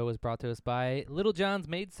 Today's show was brought to us by Little John's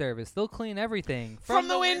Maid Service. They'll clean everything From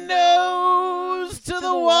the windows to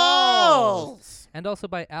the walls. And also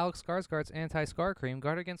by Alex Skarsgård's anti-scar cream.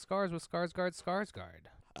 Guard against scars with Skarsgård Skarsgård.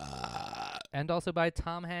 And also by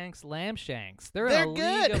Tom Hanks' Lamb Shanks. They're They're in a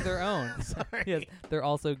good. league of their own. Sorry. Yes, they're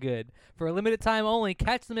also good. For a limited time only,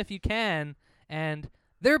 catch them if you can. And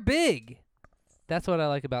they're big. That's what I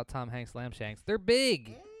like about Tom Hanks' Lamb Shanks. They're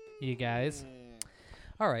big, you guys.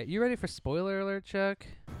 All right, you ready for spoiler alert, Chuck?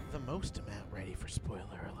 The most amount ready for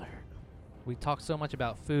spoiler alert. We talked so much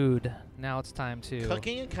about food. Now it's time to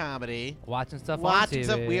Cooking and comedy. watching stuff Watching on TV.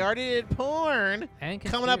 stuff. We already did porn. And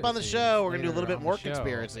Coming up on the show, we're going to do a conspiracies little bit later more on the show.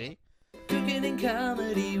 conspiracy. Cooking and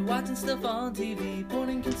comedy, watching stuff on TV, porn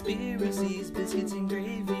and conspiracies, biscuits and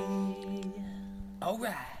gravy. All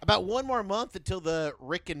right. About one more month until the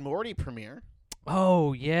Rick and Morty premiere.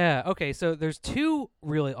 Oh, yeah. Okay, so there's two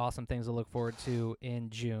really awesome things to look forward to in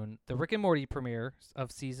June. The Rick and Morty premiere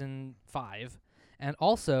of Season 5, and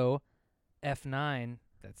also F9.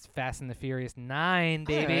 That's Fast and the Furious 9,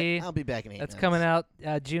 baby. All right, I'll be back in 8 That's minutes. coming out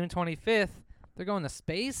June 25th. They're going to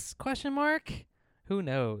space? Question mark? Who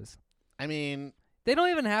knows? I mean, They don't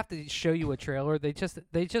even have to show you a trailer. They just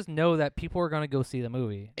know that people are going to go see the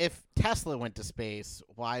movie. if Tesla went to space,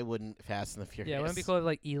 why wouldn't Fast and the Furious? Yeah, wouldn't it be cool if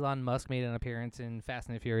like Elon Musk made an appearance in Fast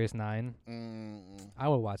and the Furious 9? I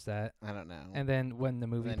would watch that. I don't know. And then when the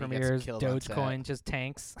movie then he gets premieres, killed on set. Dogecoin just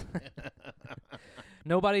tanks.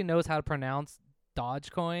 Nobody knows how to pronounce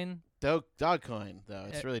Dogecoin. Dogcoin, though.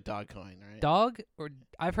 It's really Dogcoin, right? Dog? Or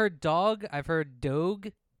I've heard dog. I've heard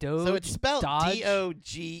Doge. Doge. So it's spelled Dodge.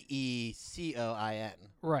 Dogecoin.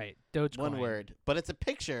 Right. Dogecoin. One word. But it's a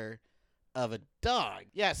picture of a dog.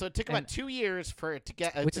 Yeah, so it took about And- 2 years for it to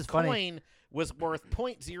get Which the is funny. coin was worth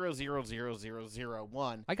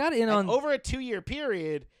 0.000001. I got in And on over a 2-year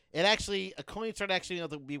period, a coin started actually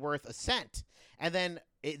to be worth a cent. And then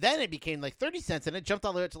it became like 30 cents and it jumped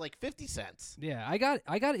all the way up to like 50 cents. Yeah, I got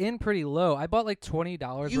in pretty low. I bought like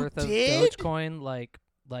 $20 You worth of did? Dogecoin like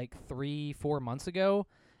 3-4 months ago,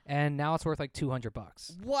 and now it's worth like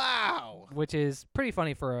 $200, Wow. which is pretty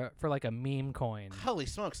funny for like a meme coin. Holy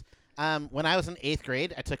smokes. When I was in 8th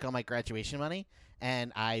grade, I took all my graduation money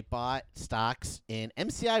and I bought stocks in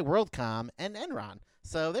MCI WorldCom and Enron.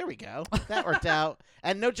 So there we go. That worked out.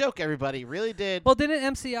 And no joke, everybody, really did. Well, didn't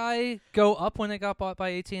MCI go up when it got bought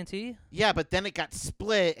by AT&T? Yeah, but then it got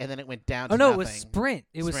split and then it went down to Oh no, nothing. it was Sprint.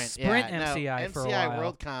 It was Sprint yeah, MCI no, for a MCI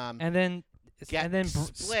while. WorldCom. And then Got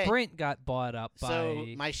split. Sprint got bought up by So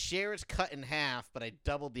my shares cut in half, but I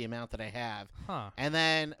doubled the amount that I have. huh. And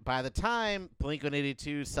then by the time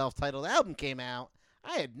Blink-182's self-titled album came out,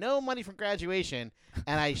 I had no money from graduation,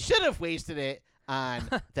 and I should have wasted it on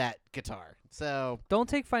that guitar. So, Don't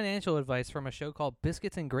take financial advice from a show called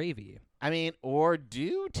Biscuits and Gravy, I mean, or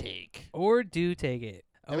do take. or do take it.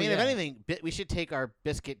 I mean, if anything, we should take our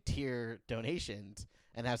biscuit tier donations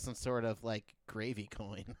and have some sort of, like, gravy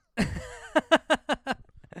coin.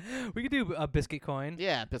 we could do a biscuit coin.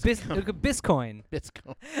 Yeah, biscuit coin. Biscoin.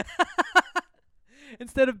 Biscoin.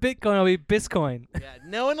 Instead of Bitcoin, it'll be Biscoin. Yeah,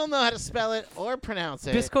 no one will know how to spell it or pronounce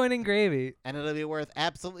it, Biscoin and gravy. and it'll be worth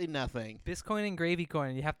absolutely nothing. Biscoin and gravy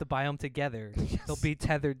coin. You have to buy them together. Yes. They'll be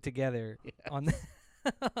tethered together on the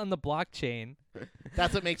on the blockchain.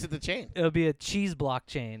 That's what makes it the chain. It'll be a cheese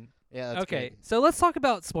blockchain. Yeah, that's Okay, great. so let's talk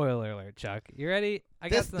about spoiler alert, Chuck. You ready? I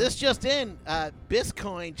got This just in,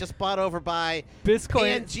 Biscoin just bought over by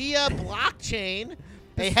Biscoin. Pangea Blockchain,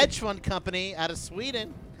 a hedge fund company out of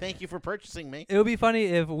Sweden. Thank you for purchasing me. It would be funny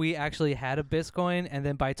if we actually had a Biscoin, and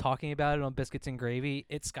then by talking about it on Biscuits and Gravy,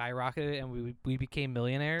 it skyrocketed and we became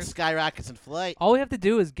millionaires. Skyrockets in flight. All we have to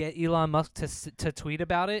do is get Elon Musk to tweet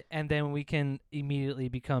about it, and then we can immediately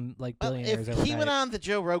become like billionaires If overnight. he went on the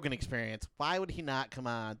Joe Rogan Experience, why would he not come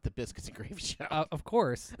on the Biscuits and Gravy show? Of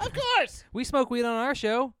course. Of course. We smoke weed on our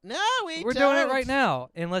show. No, We're doing it right now.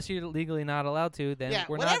 Unless you're legally not allowed to, then Yeah,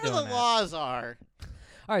 we're not whatever doing the that. laws are.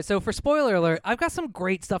 All right, so for spoiler alert, I've got some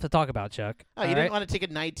great stuff to talk about, Chuck. Oh, you didn't want to take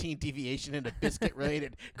a 19 deviation into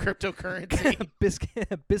biscuit-related cryptocurrency.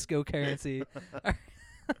 Bisco currency.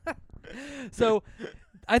 So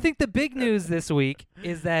I think the big news this week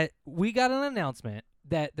is that we got an announcement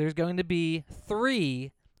that there's going to be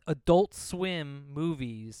 3 Adult Swim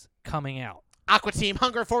movies coming out. Aqua Team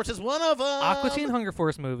Hunger Force is one of them. Aqua Teen Hunger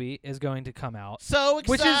Force movie is going to come out, So which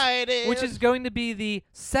excited. which is going to be the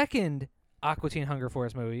second Aqua Teen Hunger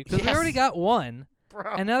Force movie, because we Yes. already got one,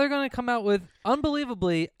 Bro. and now they're going to come out with,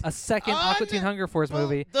 unbelievably, a second Aqua Teen Hunger Force Well,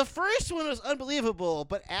 movie. The first one was unbelievable,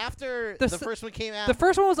 but after the The s- first one came out, The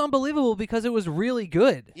first one was unbelievable because it was really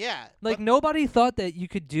good. yeah, Like, but nobody thought that you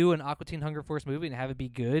could do an Aqua Teen Hunger Force movie and have it be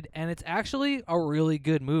good, and it's actually a really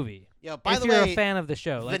good movie. by if the you're way, a fan of the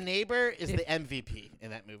show. the Like, neighbor is if- the MVP in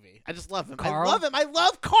that movie. I just love him. Carl? I love him. I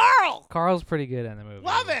love Carl. Carl's pretty good in the movie.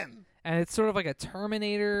 Love him. and it's sort of like a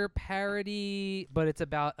Terminator parody, but it's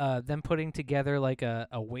about them putting together like a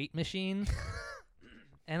weight machine,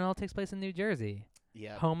 and it all takes place in New Jersey,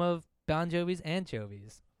 Yeah. home of Bon Jovi's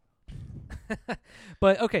anchovies.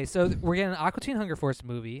 But okay, so we're getting an Aqua Teen Hunger Force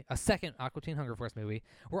movie, a second Aqua Teen Hunger Force movie.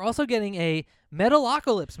 We're also getting a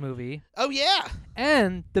Metalocalypse movie, Oh yeah.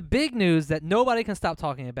 and the big news that nobody can stop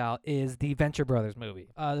talking about is the Venture Brothers movie.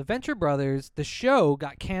 The Venture Brothers, the show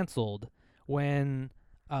got canceled when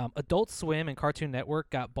Adult Swim and Cartoon Network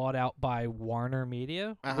got bought out by Warner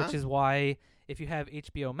Media, which is why if you have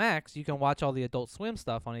HBO Max, you can watch all the Adult Swim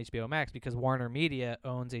stuff on HBO Max because Warner Media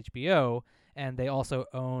owns HBO, and they also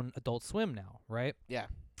own Adult Swim now, right? Yeah.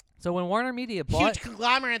 So when Warner Media bought... Huge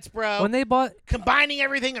conglomerates, bro. When they bought... Combining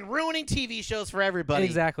everything and ruining TV shows for everybody.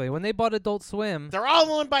 Exactly. When they bought Adult Swim... They're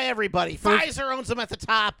all owned by everybody. First- Pfizer owns them at the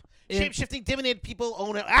top. Shape-shifting, Diminated people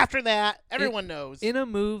own it. After that, everyone knows. In a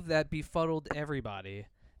move that befuddled everybody,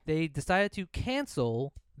 they decided to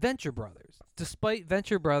cancel Venture Brothers. Despite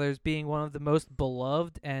Venture Brothers being one of the most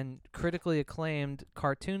beloved and critically acclaimed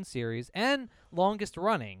cartoon series and longest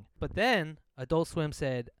running. But then Adult Swim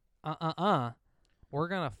said, we're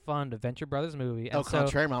going to fund a Venture Brothers movie. And so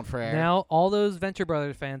contraire, Mount Frere. now all those Venture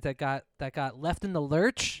Brothers fans that got left in the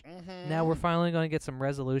lurch, now we're finally going to get some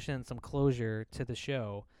resolution and some closure to the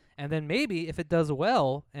show. And then maybe if it does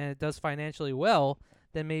well and it does financially well,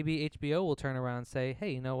 then maybe HBO will turn around and say,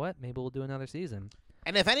 hey, you know what? Maybe we'll do another season.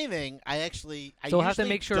 And if anything, I So we'll have to usually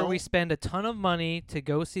make sure we don't- spend a ton of money to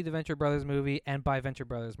go see the Venture Brothers movie and buy Venture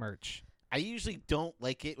Brothers merch. I usually don't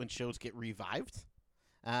like it when shows get revived.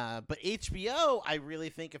 But HBO, I really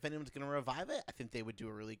think if anyone's going to revive it, I think they would do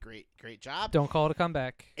a really great job. Don't call it a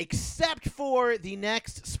comeback. Except for the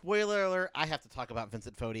next spoiler alert, I have to talk about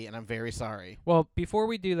Vincent Fodi, and I'm very sorry. Well, before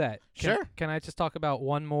we do that, Sure. can I just talk about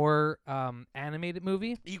one more animated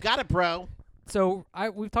movie? You got it, bro. So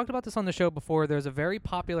we've talked about this on the show before. There's a very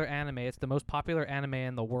popular anime. It's the most popular anime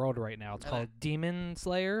in the world right now. It's called Demon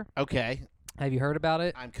Slayer. Okay. Have you heard about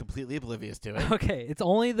it? I'm completely oblivious to it. Okay, it's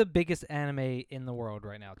only the biggest anime in the world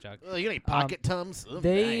right now, Chuck. You got any pocket tums? Oh,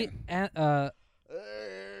 They man.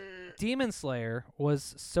 Demon Slayer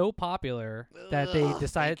was so popular that they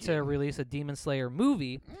decided thank to you. release a Demon Slayer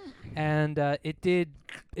movie, and it did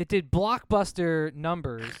blockbuster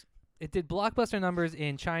numbers. It did blockbuster numbers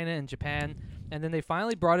in China and Japan, and then they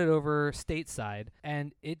finally brought it over stateside,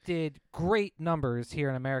 and it did great numbers here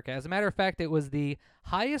in America. As a matter of fact, it was the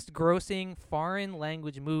highest-grossing foreign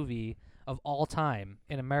language movie of all time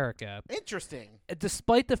in America, Interesting.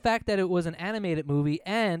 despite the fact that it was an animated movie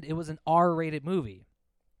and it was an R-rated movie,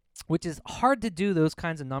 which is hard to do those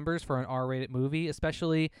kinds of numbers for an R-rated movie,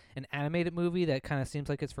 especially an animated movie that kind of seems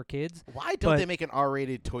like it's for kids. Why don't But- they make an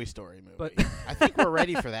R-rated Toy Story movie? But I think we're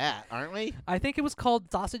ready for that, aren't we? I think it was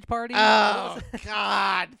called Sausage Party. Oh,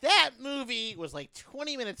 God. That movie was like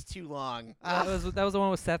 20 minutes too long. that was the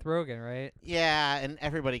one with Seth Rogen, right? Yeah, and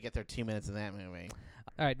everybody get their 2 minutes in that movie.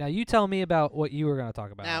 All right, now you tell me about what you were going to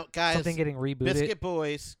talk about. Now, guys, something getting rebooted. Biscuit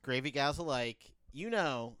Boys, Gravy Gals alike, you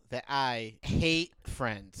know that I hate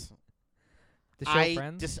Friends. The show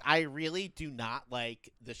Friends. I really do not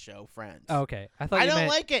like the show Friends. Oh, okay, I thought I you don't meant,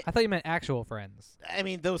 like it. I thought you meant actual Friends. I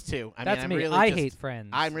mean, those two. I That's mean, me. I'm really I just- hate Friends.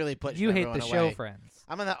 I'm really pushing You hate everyone the away. show Friends,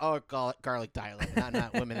 I'm in that garlic dialect,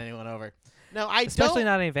 not women anyone over. No, I especially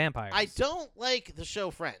don't. not any vampires. I don't like the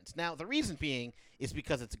show Friends. Now, the reason being is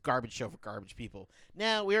because it's a garbage show for garbage people.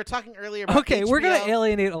 Now, we were talking earlier about Okay, we're HBO. gonna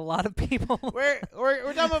alienate a lot of people.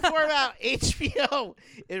 We're done before about HBO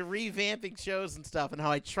and revamping shows and stuff, and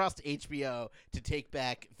how I trust HBO to take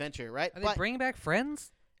back Venture, right? Are they bringing back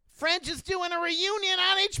Friends? Friends is doing a reunion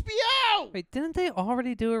on HBO. Wait, didn't they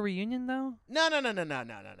already do a reunion though? No.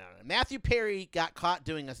 Matthew Perry got caught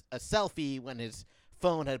doing a selfie when his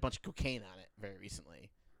phone had a bunch of cocaine on it very recently.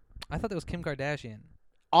 I thought that was Kim Kardashian.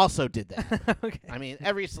 Also did that. Okay. I mean,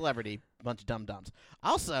 every celebrity, bunch of dum-dums.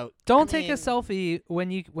 Also, Don't I take a mean, selfie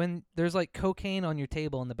when there's like cocaine on your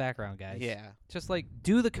table in the background, guys. Yeah. Just like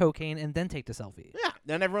do the cocaine and then take the selfie. Yeah,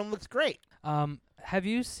 then everyone looks great. Have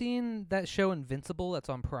you seen that show Invincible that's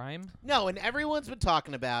on Prime? No, and everyone's been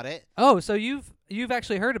talking about it. Oh, so you've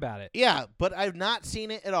actually heard about it. Yeah, but I've not seen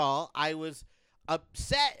it at all. I was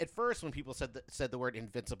upset at first when people said the word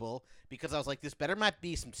Invincible because I was like, this better not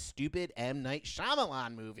be some stupid M. Night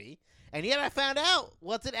Shyamalan movie. And yet I found out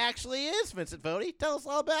what it actually is, Vincent Fodi. Tell us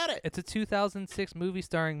all about it. It's a 2006 movie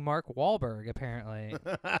starring Mark Wahlberg, apparently.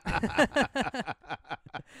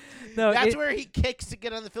 No, That's where he kicks to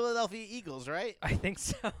get on the Philadelphia Eagles, right? I think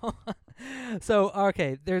so. So,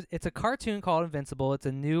 okay, it's a cartoon called Invincible. It's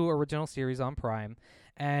a new original series on Prime,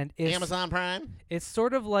 And it's Amazon Prime. It's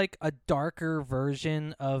sort of like a darker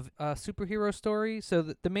version of a superhero story. So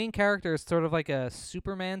the main character is sort of like a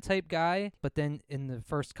Superman type guy, but then in the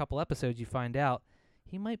first couple episodes you find out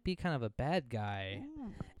he might be kind of a bad guy.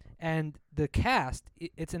 And the cast,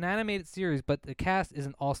 it's an animated series, but the cast is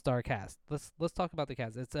an all-star cast. Let's talk about the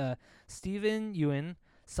cast. It's Stephen Ewan,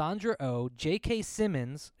 Sandra Oh, J.K.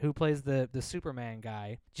 Simmons, who plays the Superman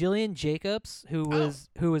guy, Jillian Jacobs, who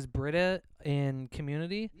was Britta in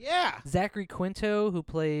Community, Yeah. Zachary Quinto, who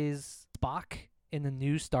plays Spock in the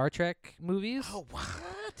new Star Trek movies. Oh,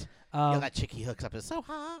 what? Yo, that chick he hooks up is so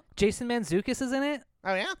hot. Jason Mantzoukas is in it.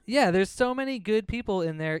 Oh, yeah? Yeah, there's so many good people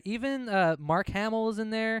in there. Even Mark Hamill is in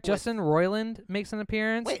there. Justin Roiland makes an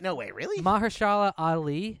appearance. Wait, no way, really? Mahershala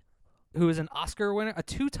Ali, who is an Oscar winner, a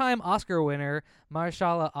 2-time Oscar winner,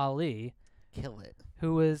 Mahershala Ali, Kill it.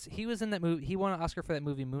 he was in that movie. He won an Oscar for that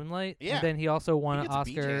movie Moonlight. Yeah. And then he also won He an gets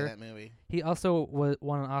a BJ in Oscar. that movie. He also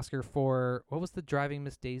won an Oscar for, what was the Driving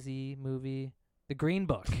Miss Daisy movie? The Green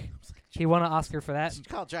Book. He won an Oscar for that. It's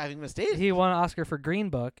called Driving Miss Daisy. He won an Oscar for Green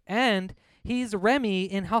Book, and he's Remy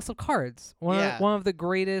in House of Cards. One of the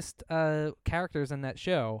greatest characters in that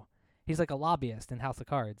show. He's like a lobbyist in House of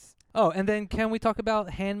Cards. Oh, and then can we talk about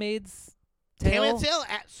Handmaid's Tale? Handmaid's Tale?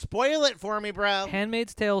 Spoil it for me, bro.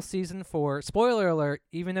 Handmaid's Tale season 4. Spoiler alert,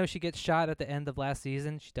 even though she gets shot at the end of last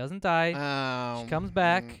season, she doesn't die. She comes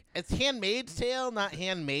back. It's Handmaid's Tale, not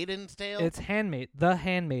Handmaiden's Tale. It's The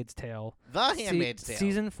Handmaid's Tale. The Handmaid's Tale.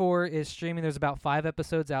 Season 4 is streaming. There's about 5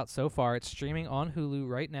 episodes out so far. It's streaming on Hulu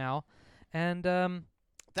right now. And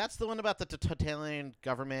that's the one about the totalitarian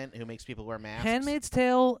government who makes people wear masks. Handmaid's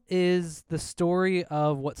Tale is the story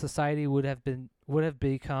of what society would have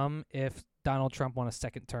become if Donald Trump won a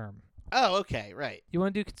second term. Oh, okay, right. You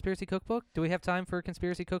want to do Conspiracy Cookbook? Do we have time for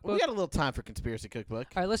Conspiracy Cookbook? We got a little time for Conspiracy Cookbook.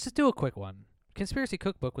 All right, let's just do a quick one. Conspiracy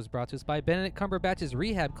Cookbook was brought to us by Benedict Cumberbatch's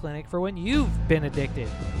rehab clinic for when you've been addicted.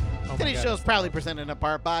 Oh my Today's God. show is proudly presented in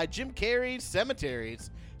part by Jim Carrey's Cemeteries.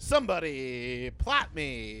 Somebody plot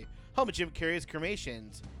me. Home of Jim Carrey's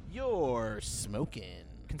cremations. You're smoking.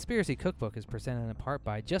 Conspiracy Cookbook is presented in part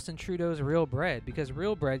by Justin Trudeau's Real Bread, because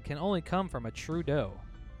real bread can only come from a Trudeau.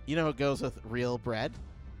 You know who goes with real bread?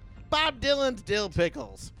 Bob Dylan's Dill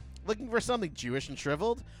Pickles. Looking for something Jewish and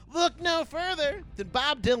shriveled? Look no further than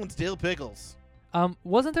Bob Dylan's Dill Pickles.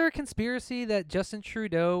 Wasn't there a conspiracy that Justin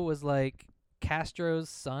Trudeau was like Castro's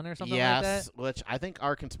son or something like that? Yes, which I think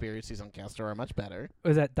our conspiracies on Castro are much better.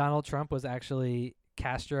 Was that Donald Trump was actually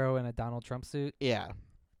Castro in a Donald Trump suit? Yeah.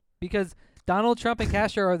 Because Donald Trump and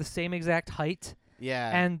Castro are the same exact height.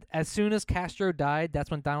 Yeah. And as soon as Castro died,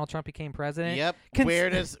 that's when Donald Trump became president. Yep. Where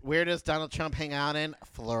does Donald Trump hang out in?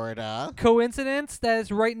 Florida. Coincidence that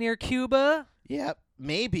it's right near Cuba? Yep.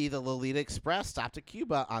 Maybe the Lolita Express stopped at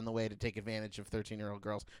Cuba on the way to take advantage of 13-year-old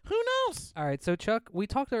girls. Who knows? All right, so Chuck, we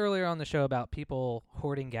talked earlier on the show about people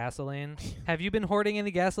hoarding gasoline. Have you been hoarding any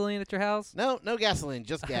gasoline at your house? No gasoline,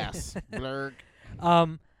 just gas. Blurg.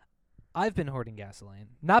 I've been hoarding gasoline.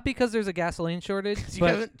 Not because there's a gasoline shortage, You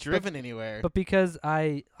haven't driven anywhere. but because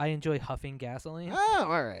I enjoy huffing gasoline. Oh,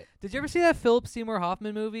 all right. Did you ever see that Philip Seymour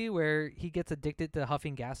Hoffman movie where he gets addicted to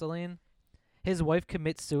huffing gasoline? His wife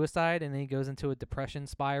commits suicide, and then he goes into a depression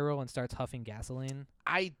spiral and starts huffing gasoline.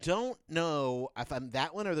 I don't know if I'm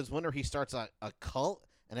that one or there's one where he starts a cult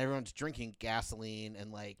and everyone's drinking gasoline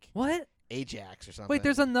and like What? Ajax or something. Wait,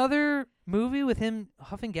 there's another movie with him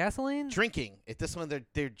huffing gasoline? drinking. If this one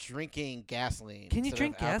they're drinking gasoline. Can you instead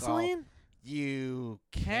drink of alcohol. gasoline? You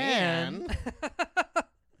can.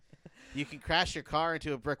 You can crash your car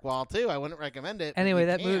into a brick wall too. I wouldn't recommend it. but Anyway,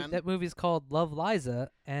 you that movie's called Love, Liza,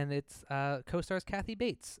 and it's co-stars Kathy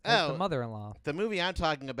Bates as the Oh. mother-in-law. The movie I'm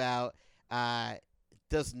talking about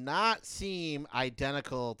does not seem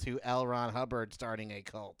identical to L. Ron Hubbard starting a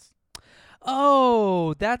cult.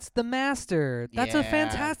 Oh, that's The Master. That's a Yeah.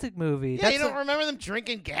 fantastic movie. Yeah, That's you don't remember them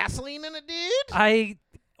drinking gasoline in it, dude? I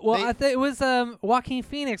They- think it was Joaquin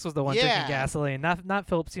Phoenix was the one Yeah. drinking gasoline, not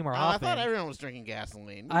Philip Seymour I Hoffman. thought everyone was drinking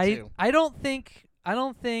gasoline. Me I too. I don't think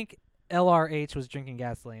LRH was drinking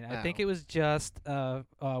gasoline. I think No. it was just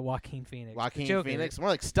Joaquin Phoenix. Joaquin the Joker. Phoenix, more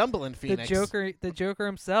like stumbling Phoenix. The Joker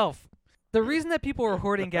himself. The reason that people were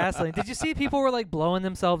hoarding gasoline, did you see people were like blowing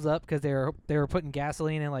themselves up because they were putting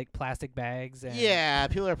gasoline in like plastic bags? And Yeah,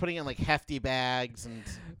 people are putting in like hefty bags and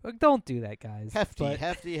Look, don't do that, guys. hefty, But-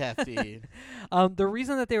 hefty. The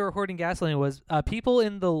reason that they were hoarding gasoline was people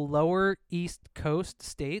in the lower East Coast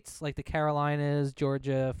states, like the Carolinas,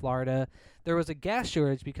 Georgia, Florida, there was a gas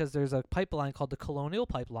shortage because there's a pipeline called the Colonial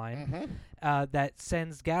Pipeline that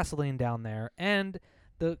sends gasoline down there. And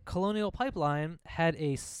the Colonial Pipeline had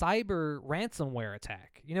a cyber ransomware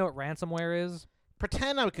attack. You know what ransomware is?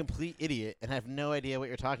 Pretend I'm a complete idiot and have no idea what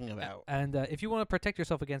you're talking about. And if you want to protect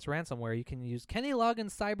yourself against ransomware, you can use Kenny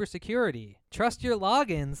Loggins Cybersecurity. Trust your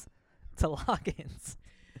logins to logins.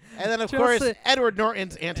 And then, of Just course, it. Edward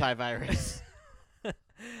Norton's antivirus.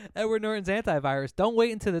 Edward Norton's antivirus. Don't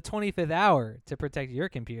wait until the 25th hour to protect your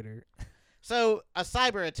computer. So a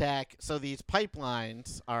cyber attack. So these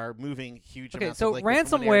pipelines are moving huge Okay, amounts so of liquid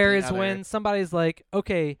from one area ransomware to is the other. when somebody's like,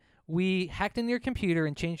 okay, we hacked into your computer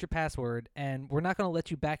and changed your password, and we're not going to let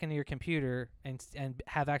you back into your computer and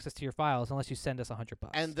have access to your files unless you send us $100.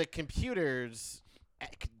 And the computers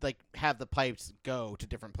like have the pipes go to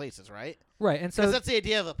different places, right? Right, and Because so that's the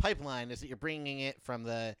idea of a pipeline is that you're bringing it from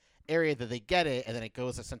the area that they get it, and then it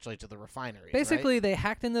goes essentially to the refinery. basically they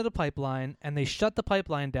hacked into the pipeline and they shut the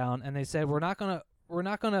pipeline down, and they said we're not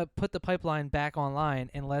gonna put the pipeline back online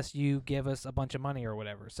unless you give us a bunch of money or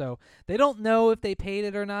whatever. So they don't know if they paid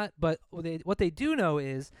it or not, but what they do know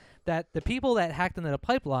is that the people that hacked into the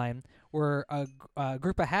pipeline were a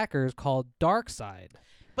group of hackers called DarkSide.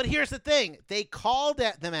 But here's the thing: they called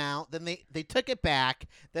at them out, then they took it back,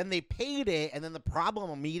 then they paid it, and then the problem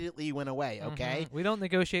immediately went away. Okay, We don't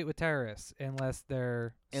negotiate with terrorists unless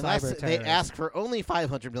they're unless cyber they terrorists, ask for only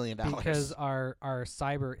 $500 million. because our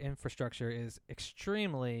cyber infrastructure is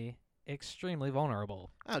extremely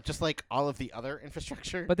vulnerable. Oh, just like all of the other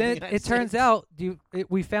infrastructure. But in the then United it turns States. out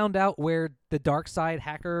we found out where the dark side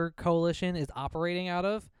hacker coalition is operating out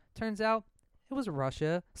of. Turns out it was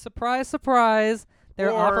Russia. Surprise, surprise.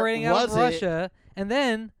 They're Or operating out of was it- Russia. And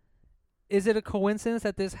then, is it a coincidence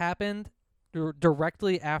that this happened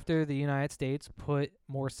directly after the United States put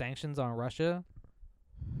more sanctions on Russia?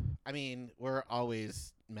 I mean, we're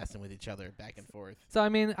always messing with each other back and forth. So I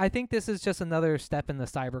mean, I think this is just another step in the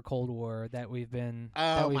cyber Cold War that we've been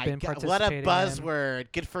Oh my God! participating What a in.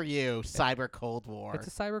 buzzword! Good for you, Cyber Cold War. It's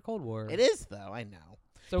a cyber Cold War. It is, though. I know.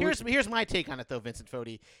 So Here's my take on it, though, Vincent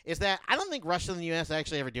Fodi, is that I don't think Russia and the U.S.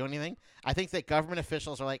 actually ever do anything. I think that government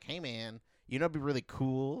officials are like, hey, man, you know what'd be really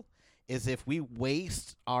cool is if we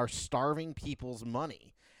waste our starving people's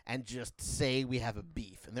money and just say we have a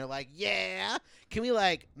beef. And they're like, yeah, can we,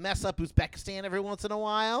 like, mess up Uzbekistan every once in a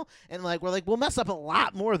while? And, like, we're like, we'll mess up a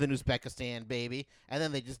lot more than Uzbekistan, baby. And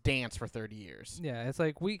then they just dance for 30 years. Yeah, it's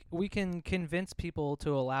like we can convince people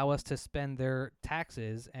to allow us to spend their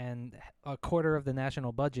taxes and a quarter of the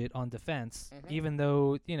national budget on defense, even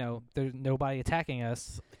though, there's nobody attacking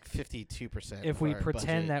us, 52%. if of we our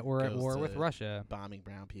pretend budget that we're at goes war with to Russia. bombing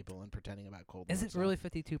brown people and pretending about Cold Is War it stuff. really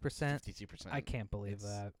 52%? 52%. I can't believe It's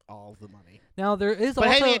that. all the money. Now, there is But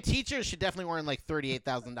also... hey, man, teachers should definitely earn like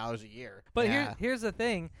 $38,000 a year. But yeah. here's the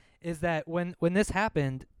thing, is that when this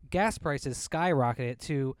happened, gas prices skyrocketed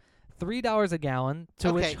to $3 a gallon,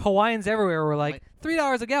 to which Okay. Hawaiians everywhere were like,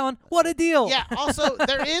 $3 a gallon? What a deal! Yeah, also,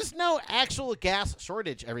 there is no actual gas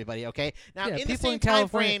shortage, everybody, okay? Now, Yeah, in the people same in time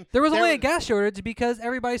California, frame, there was only a gas shortage because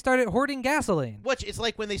everybody started hoarding gasoline. Which is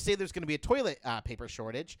like when they say there's going to be a toilet paper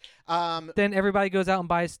shortage. Then everybody goes out and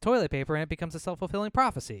buys toilet paper, and it becomes a self-fulfilling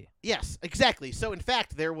prophecy. Yes, exactly. So, in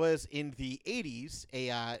fact, there was in the 80s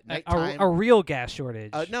a nighttime... A real gas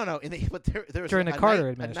shortage. No. But there was During the a Carter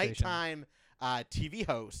a administration. nighttime TV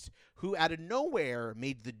host who, out of nowhere,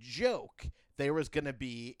 made the joke there was going to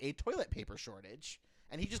be a toilet paper shortage,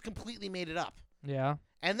 and he just completely made it up. Yeah.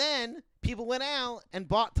 And then people went out and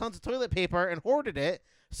bought tons of toilet paper and hoarded it,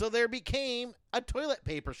 so there became a toilet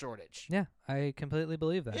paper shortage. Yeah, I completely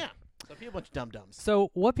believe that. Yeah. So people are a bunch of dum-dums. So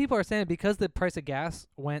what people are saying, because the price of gas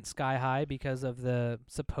went sky high because of the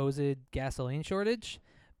supposed gasoline shortage,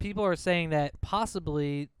 people are saying that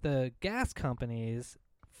possibly the gas companies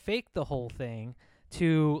faked the whole thing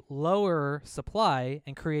to lower supply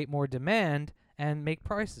and create more demand and make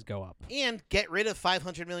prices go up. And get rid of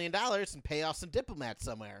 $500 million and pay off some diplomats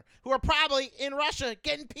somewhere who are probably in Russia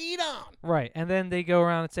getting peed on. Right, and then they go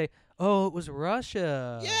around and say, oh, it was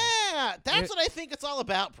Russia. Yeah, that's what I think it's all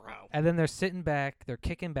about, bro. And then they're sitting back, they're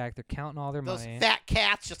kicking back, they're counting all their Those money. fat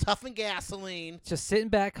cats just huffing gasoline. Just sitting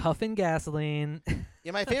back, huffing gasoline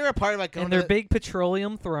Yeah, my favorite part about going in to their big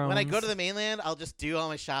petroleum thrones. when I go to the mainland, I'll just do all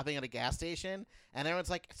my shopping at a gas station, and everyone's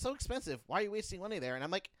like, "It's so expensive. Why are you wasting money there?" And I'm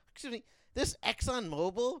like, "Excuse me, this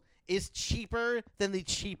ExxonMobil is cheaper than the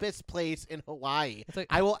cheapest place in Hawaii. It's like-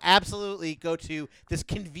 I will absolutely go to this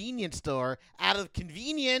convenience store out of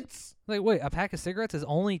convenience." Like, wait, a pack of cigarettes is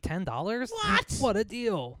only $10? What? What a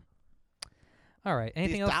deal! All right,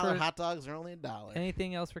 anything These else dollar for hot dogs are only $1.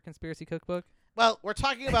 anything else for Conspiracy Cookbook? Well, we're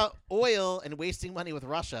talking about oil and wasting money with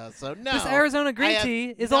Russia, so no. This Arizona I green have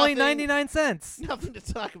tea is only nothing- 99 cents. Nothing to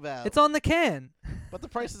talk about. It's on the can. But the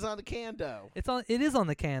price is on the can, though. It is on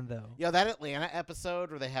the can though. Yo, that Atlanta episode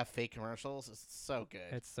where they have fake commercials is so good.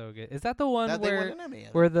 It's so good. Is that the one That they won where an Emmy.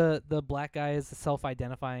 where the black guy is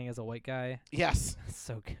self-identifying as a white guy? Yes.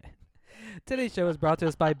 So good. Today's show is brought to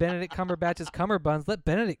us by Benedict Cumberbatch's Cumberbuns. Let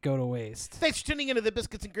Benedict go to waste. Thanks for tuning into the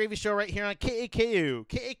Biscuits and Gravy Show right here on KAKU.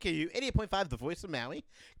 KAKU 88.5, the voice of Maui.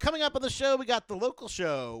 Coming up on the show, we got the local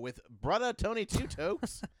show with Brother Tony Two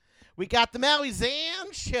Tokes. We got the Maui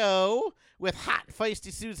Zan show with hot,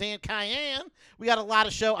 feisty Suzanne Cayenne. We got a lot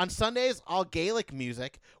of show on Sundays, all Gaelic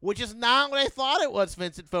music, which is not what I thought it was,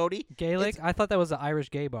 Vincent Fodi. Gaelic? I thought that was an Irish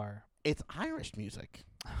gay bar. It's Irish music.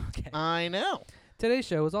 Okay. I know. Today's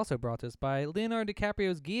show is also brought to us by Leonardo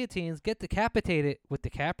DiCaprio's Guillotines. Get decapitated with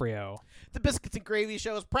DiCaprio. The Biscuits and Gravy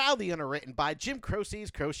Show is proudly underwritten by Jim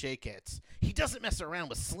Croce's Crochet Kits. He doesn't mess around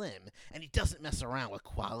with slim, and he doesn't mess around with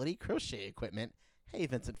quality crochet equipment. Hey,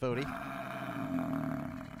 Vincent Fodi.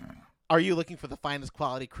 Are you looking for the finest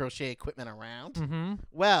quality crochet equipment around? Mm-hmm.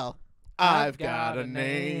 Well, I've got a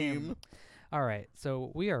name. All right,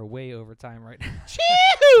 so we are way over time right now.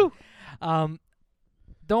 Chee-hoo!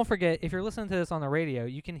 Don't forget, if you're listening to this on the radio,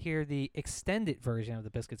 you can hear the extended version of the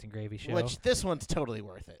Biscuits and Gravy Show. Which, this one's totally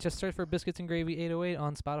worth it. Just search for Biscuits and Gravy 808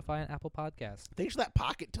 on Spotify and Apple Podcasts. Thanks for that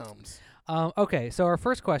pocket tomes. Okay, so our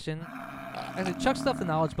first question. Actually, Chuck Stuff the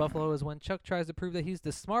Knowledge Buffalo is when Chuck tries to prove that he's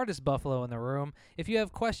the smartest buffalo in the room. If you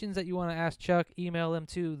have questions that you want to ask Chuck, email them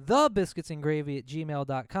to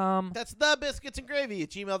thebiscuitsandgravy@gmail.com. That's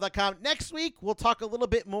thebiscuitsandgravy@gmail.com. Next week, we'll talk a little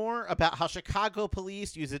bit more about how Chicago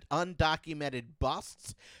police use undocumented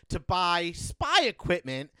busts to buy spy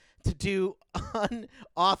equipment to do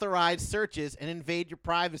unauthorized searches and invade your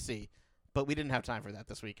privacy. But we didn't have time for that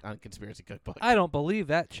this week on Conspiracy Cookbook. I don't believe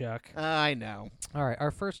that, Chuck. I know. All right, our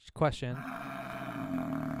first question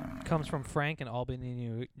comes from Frank in Albany,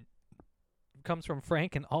 New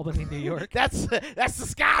York. That's the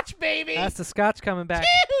Scotch, baby. That's the Scotch coming back.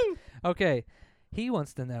 Woo! Okay, he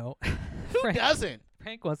wants to know. Who doesn't?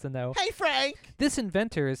 Frank wants to know. Hey, Frank. This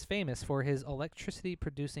inventor is famous for his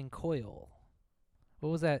electricity-producing coil. What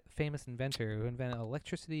was that famous inventor who invented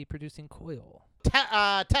electricity-producing coil?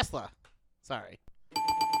 Tesla. Sorry.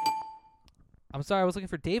 I'm sorry, I was looking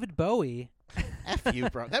for David Bowie. F you,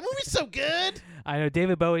 bro. That movie's so good. I know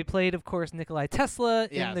David Bowie played, of course, Nikolai Tesla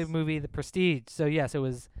in the Yes. movie The Prestige. So, yes, it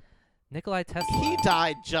was Nikolai Tesla. He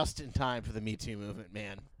died just in time for the Me Too movement,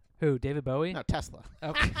 man. Who, David Bowie? No, Tesla.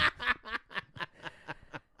 Okay.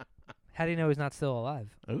 How do you know he's not still alive?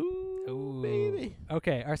 Ooh, baby.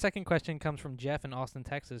 Okay, our second question comes from Jeff in Austin,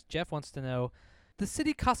 Texas. Jeff wants to know, the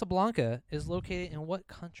city Casablanca is located in what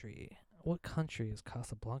country? What country is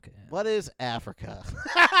Casablanca in? What is Africa?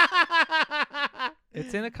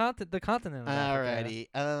 It's in the continent of Africa.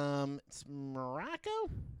 Alrighty. It's Morocco?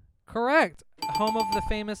 Correct. Home of the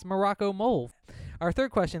famous Morocco mole. Our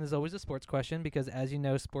third question is always a sports question because, as you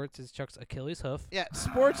know, sports is Chuck's Achilles hoof. Yeah,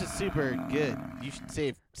 sports is super good. You should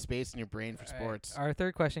save space in your brain for sports. Our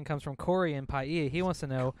third question comes from Corey in Paia. He wants to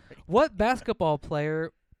know, what basketball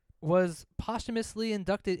player was posthumously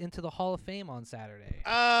inducted into the Hall of Fame on Saturday?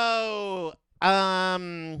 Oh,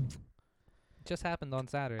 Just happened on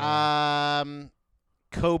Saturday.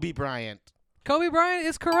 Kobe Bryant. Kobe Bryant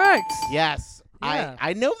is correct. Yes, Yeah.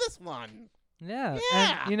 I know this one. Yeah.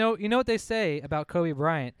 Yeah. And you know what they say about Kobe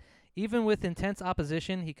Bryant? Even with intense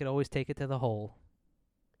opposition, he could always take it to the hole.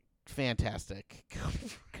 Fantastic.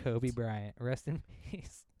 Kobe Bryant. Rest in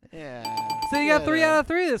peace. Yeah. So you got 3 out of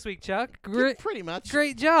 3 this week, Chuck. Great, Pretty much.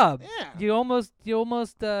 great job. Yeah. You almost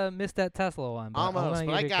missed that Tesla one. But I'm Almost, gonna but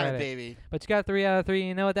give I you got credit. it, baby. But you got 3 out of 3.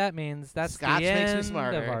 You know what that means? That's Scotch the makes me end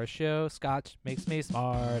smarter. of our show. Scotch makes me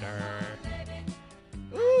smarter.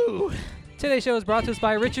 Ooh. Today's show is brought to us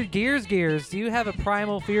by Richard Gears. Do you have a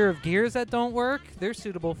primal fear of gears that don't work? They're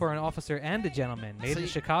suitable for an officer and a gentleman. Made in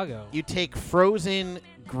Chicago. You take frozen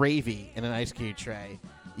gravy in an ice cube tray.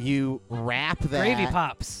 You wrap that Gravy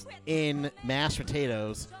pops. in mashed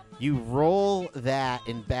potatoes. You roll that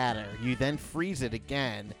in batter. You then freeze it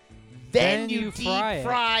again. Then you deep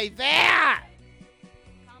fry that.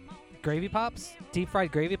 Gravy pops? Deep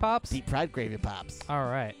fried gravy pops? Deep fried gravy pops. All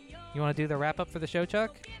right. You want to do the wrap up for the show,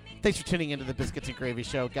 Chuck? Thanks for tuning into the Biscuits and Gravy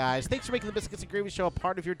Show, guys. Thanks for making the Biscuits and Gravy Show a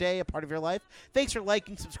part of your day, a part of your life. Thanks for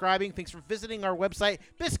liking, subscribing. Thanks for visiting our website,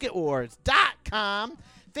 biscuitwars.com.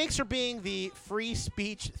 Thanks for being the free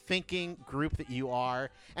speech thinking group that you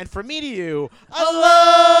are. And from me to you,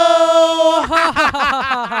 aloha!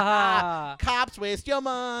 Cops waste your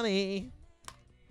money.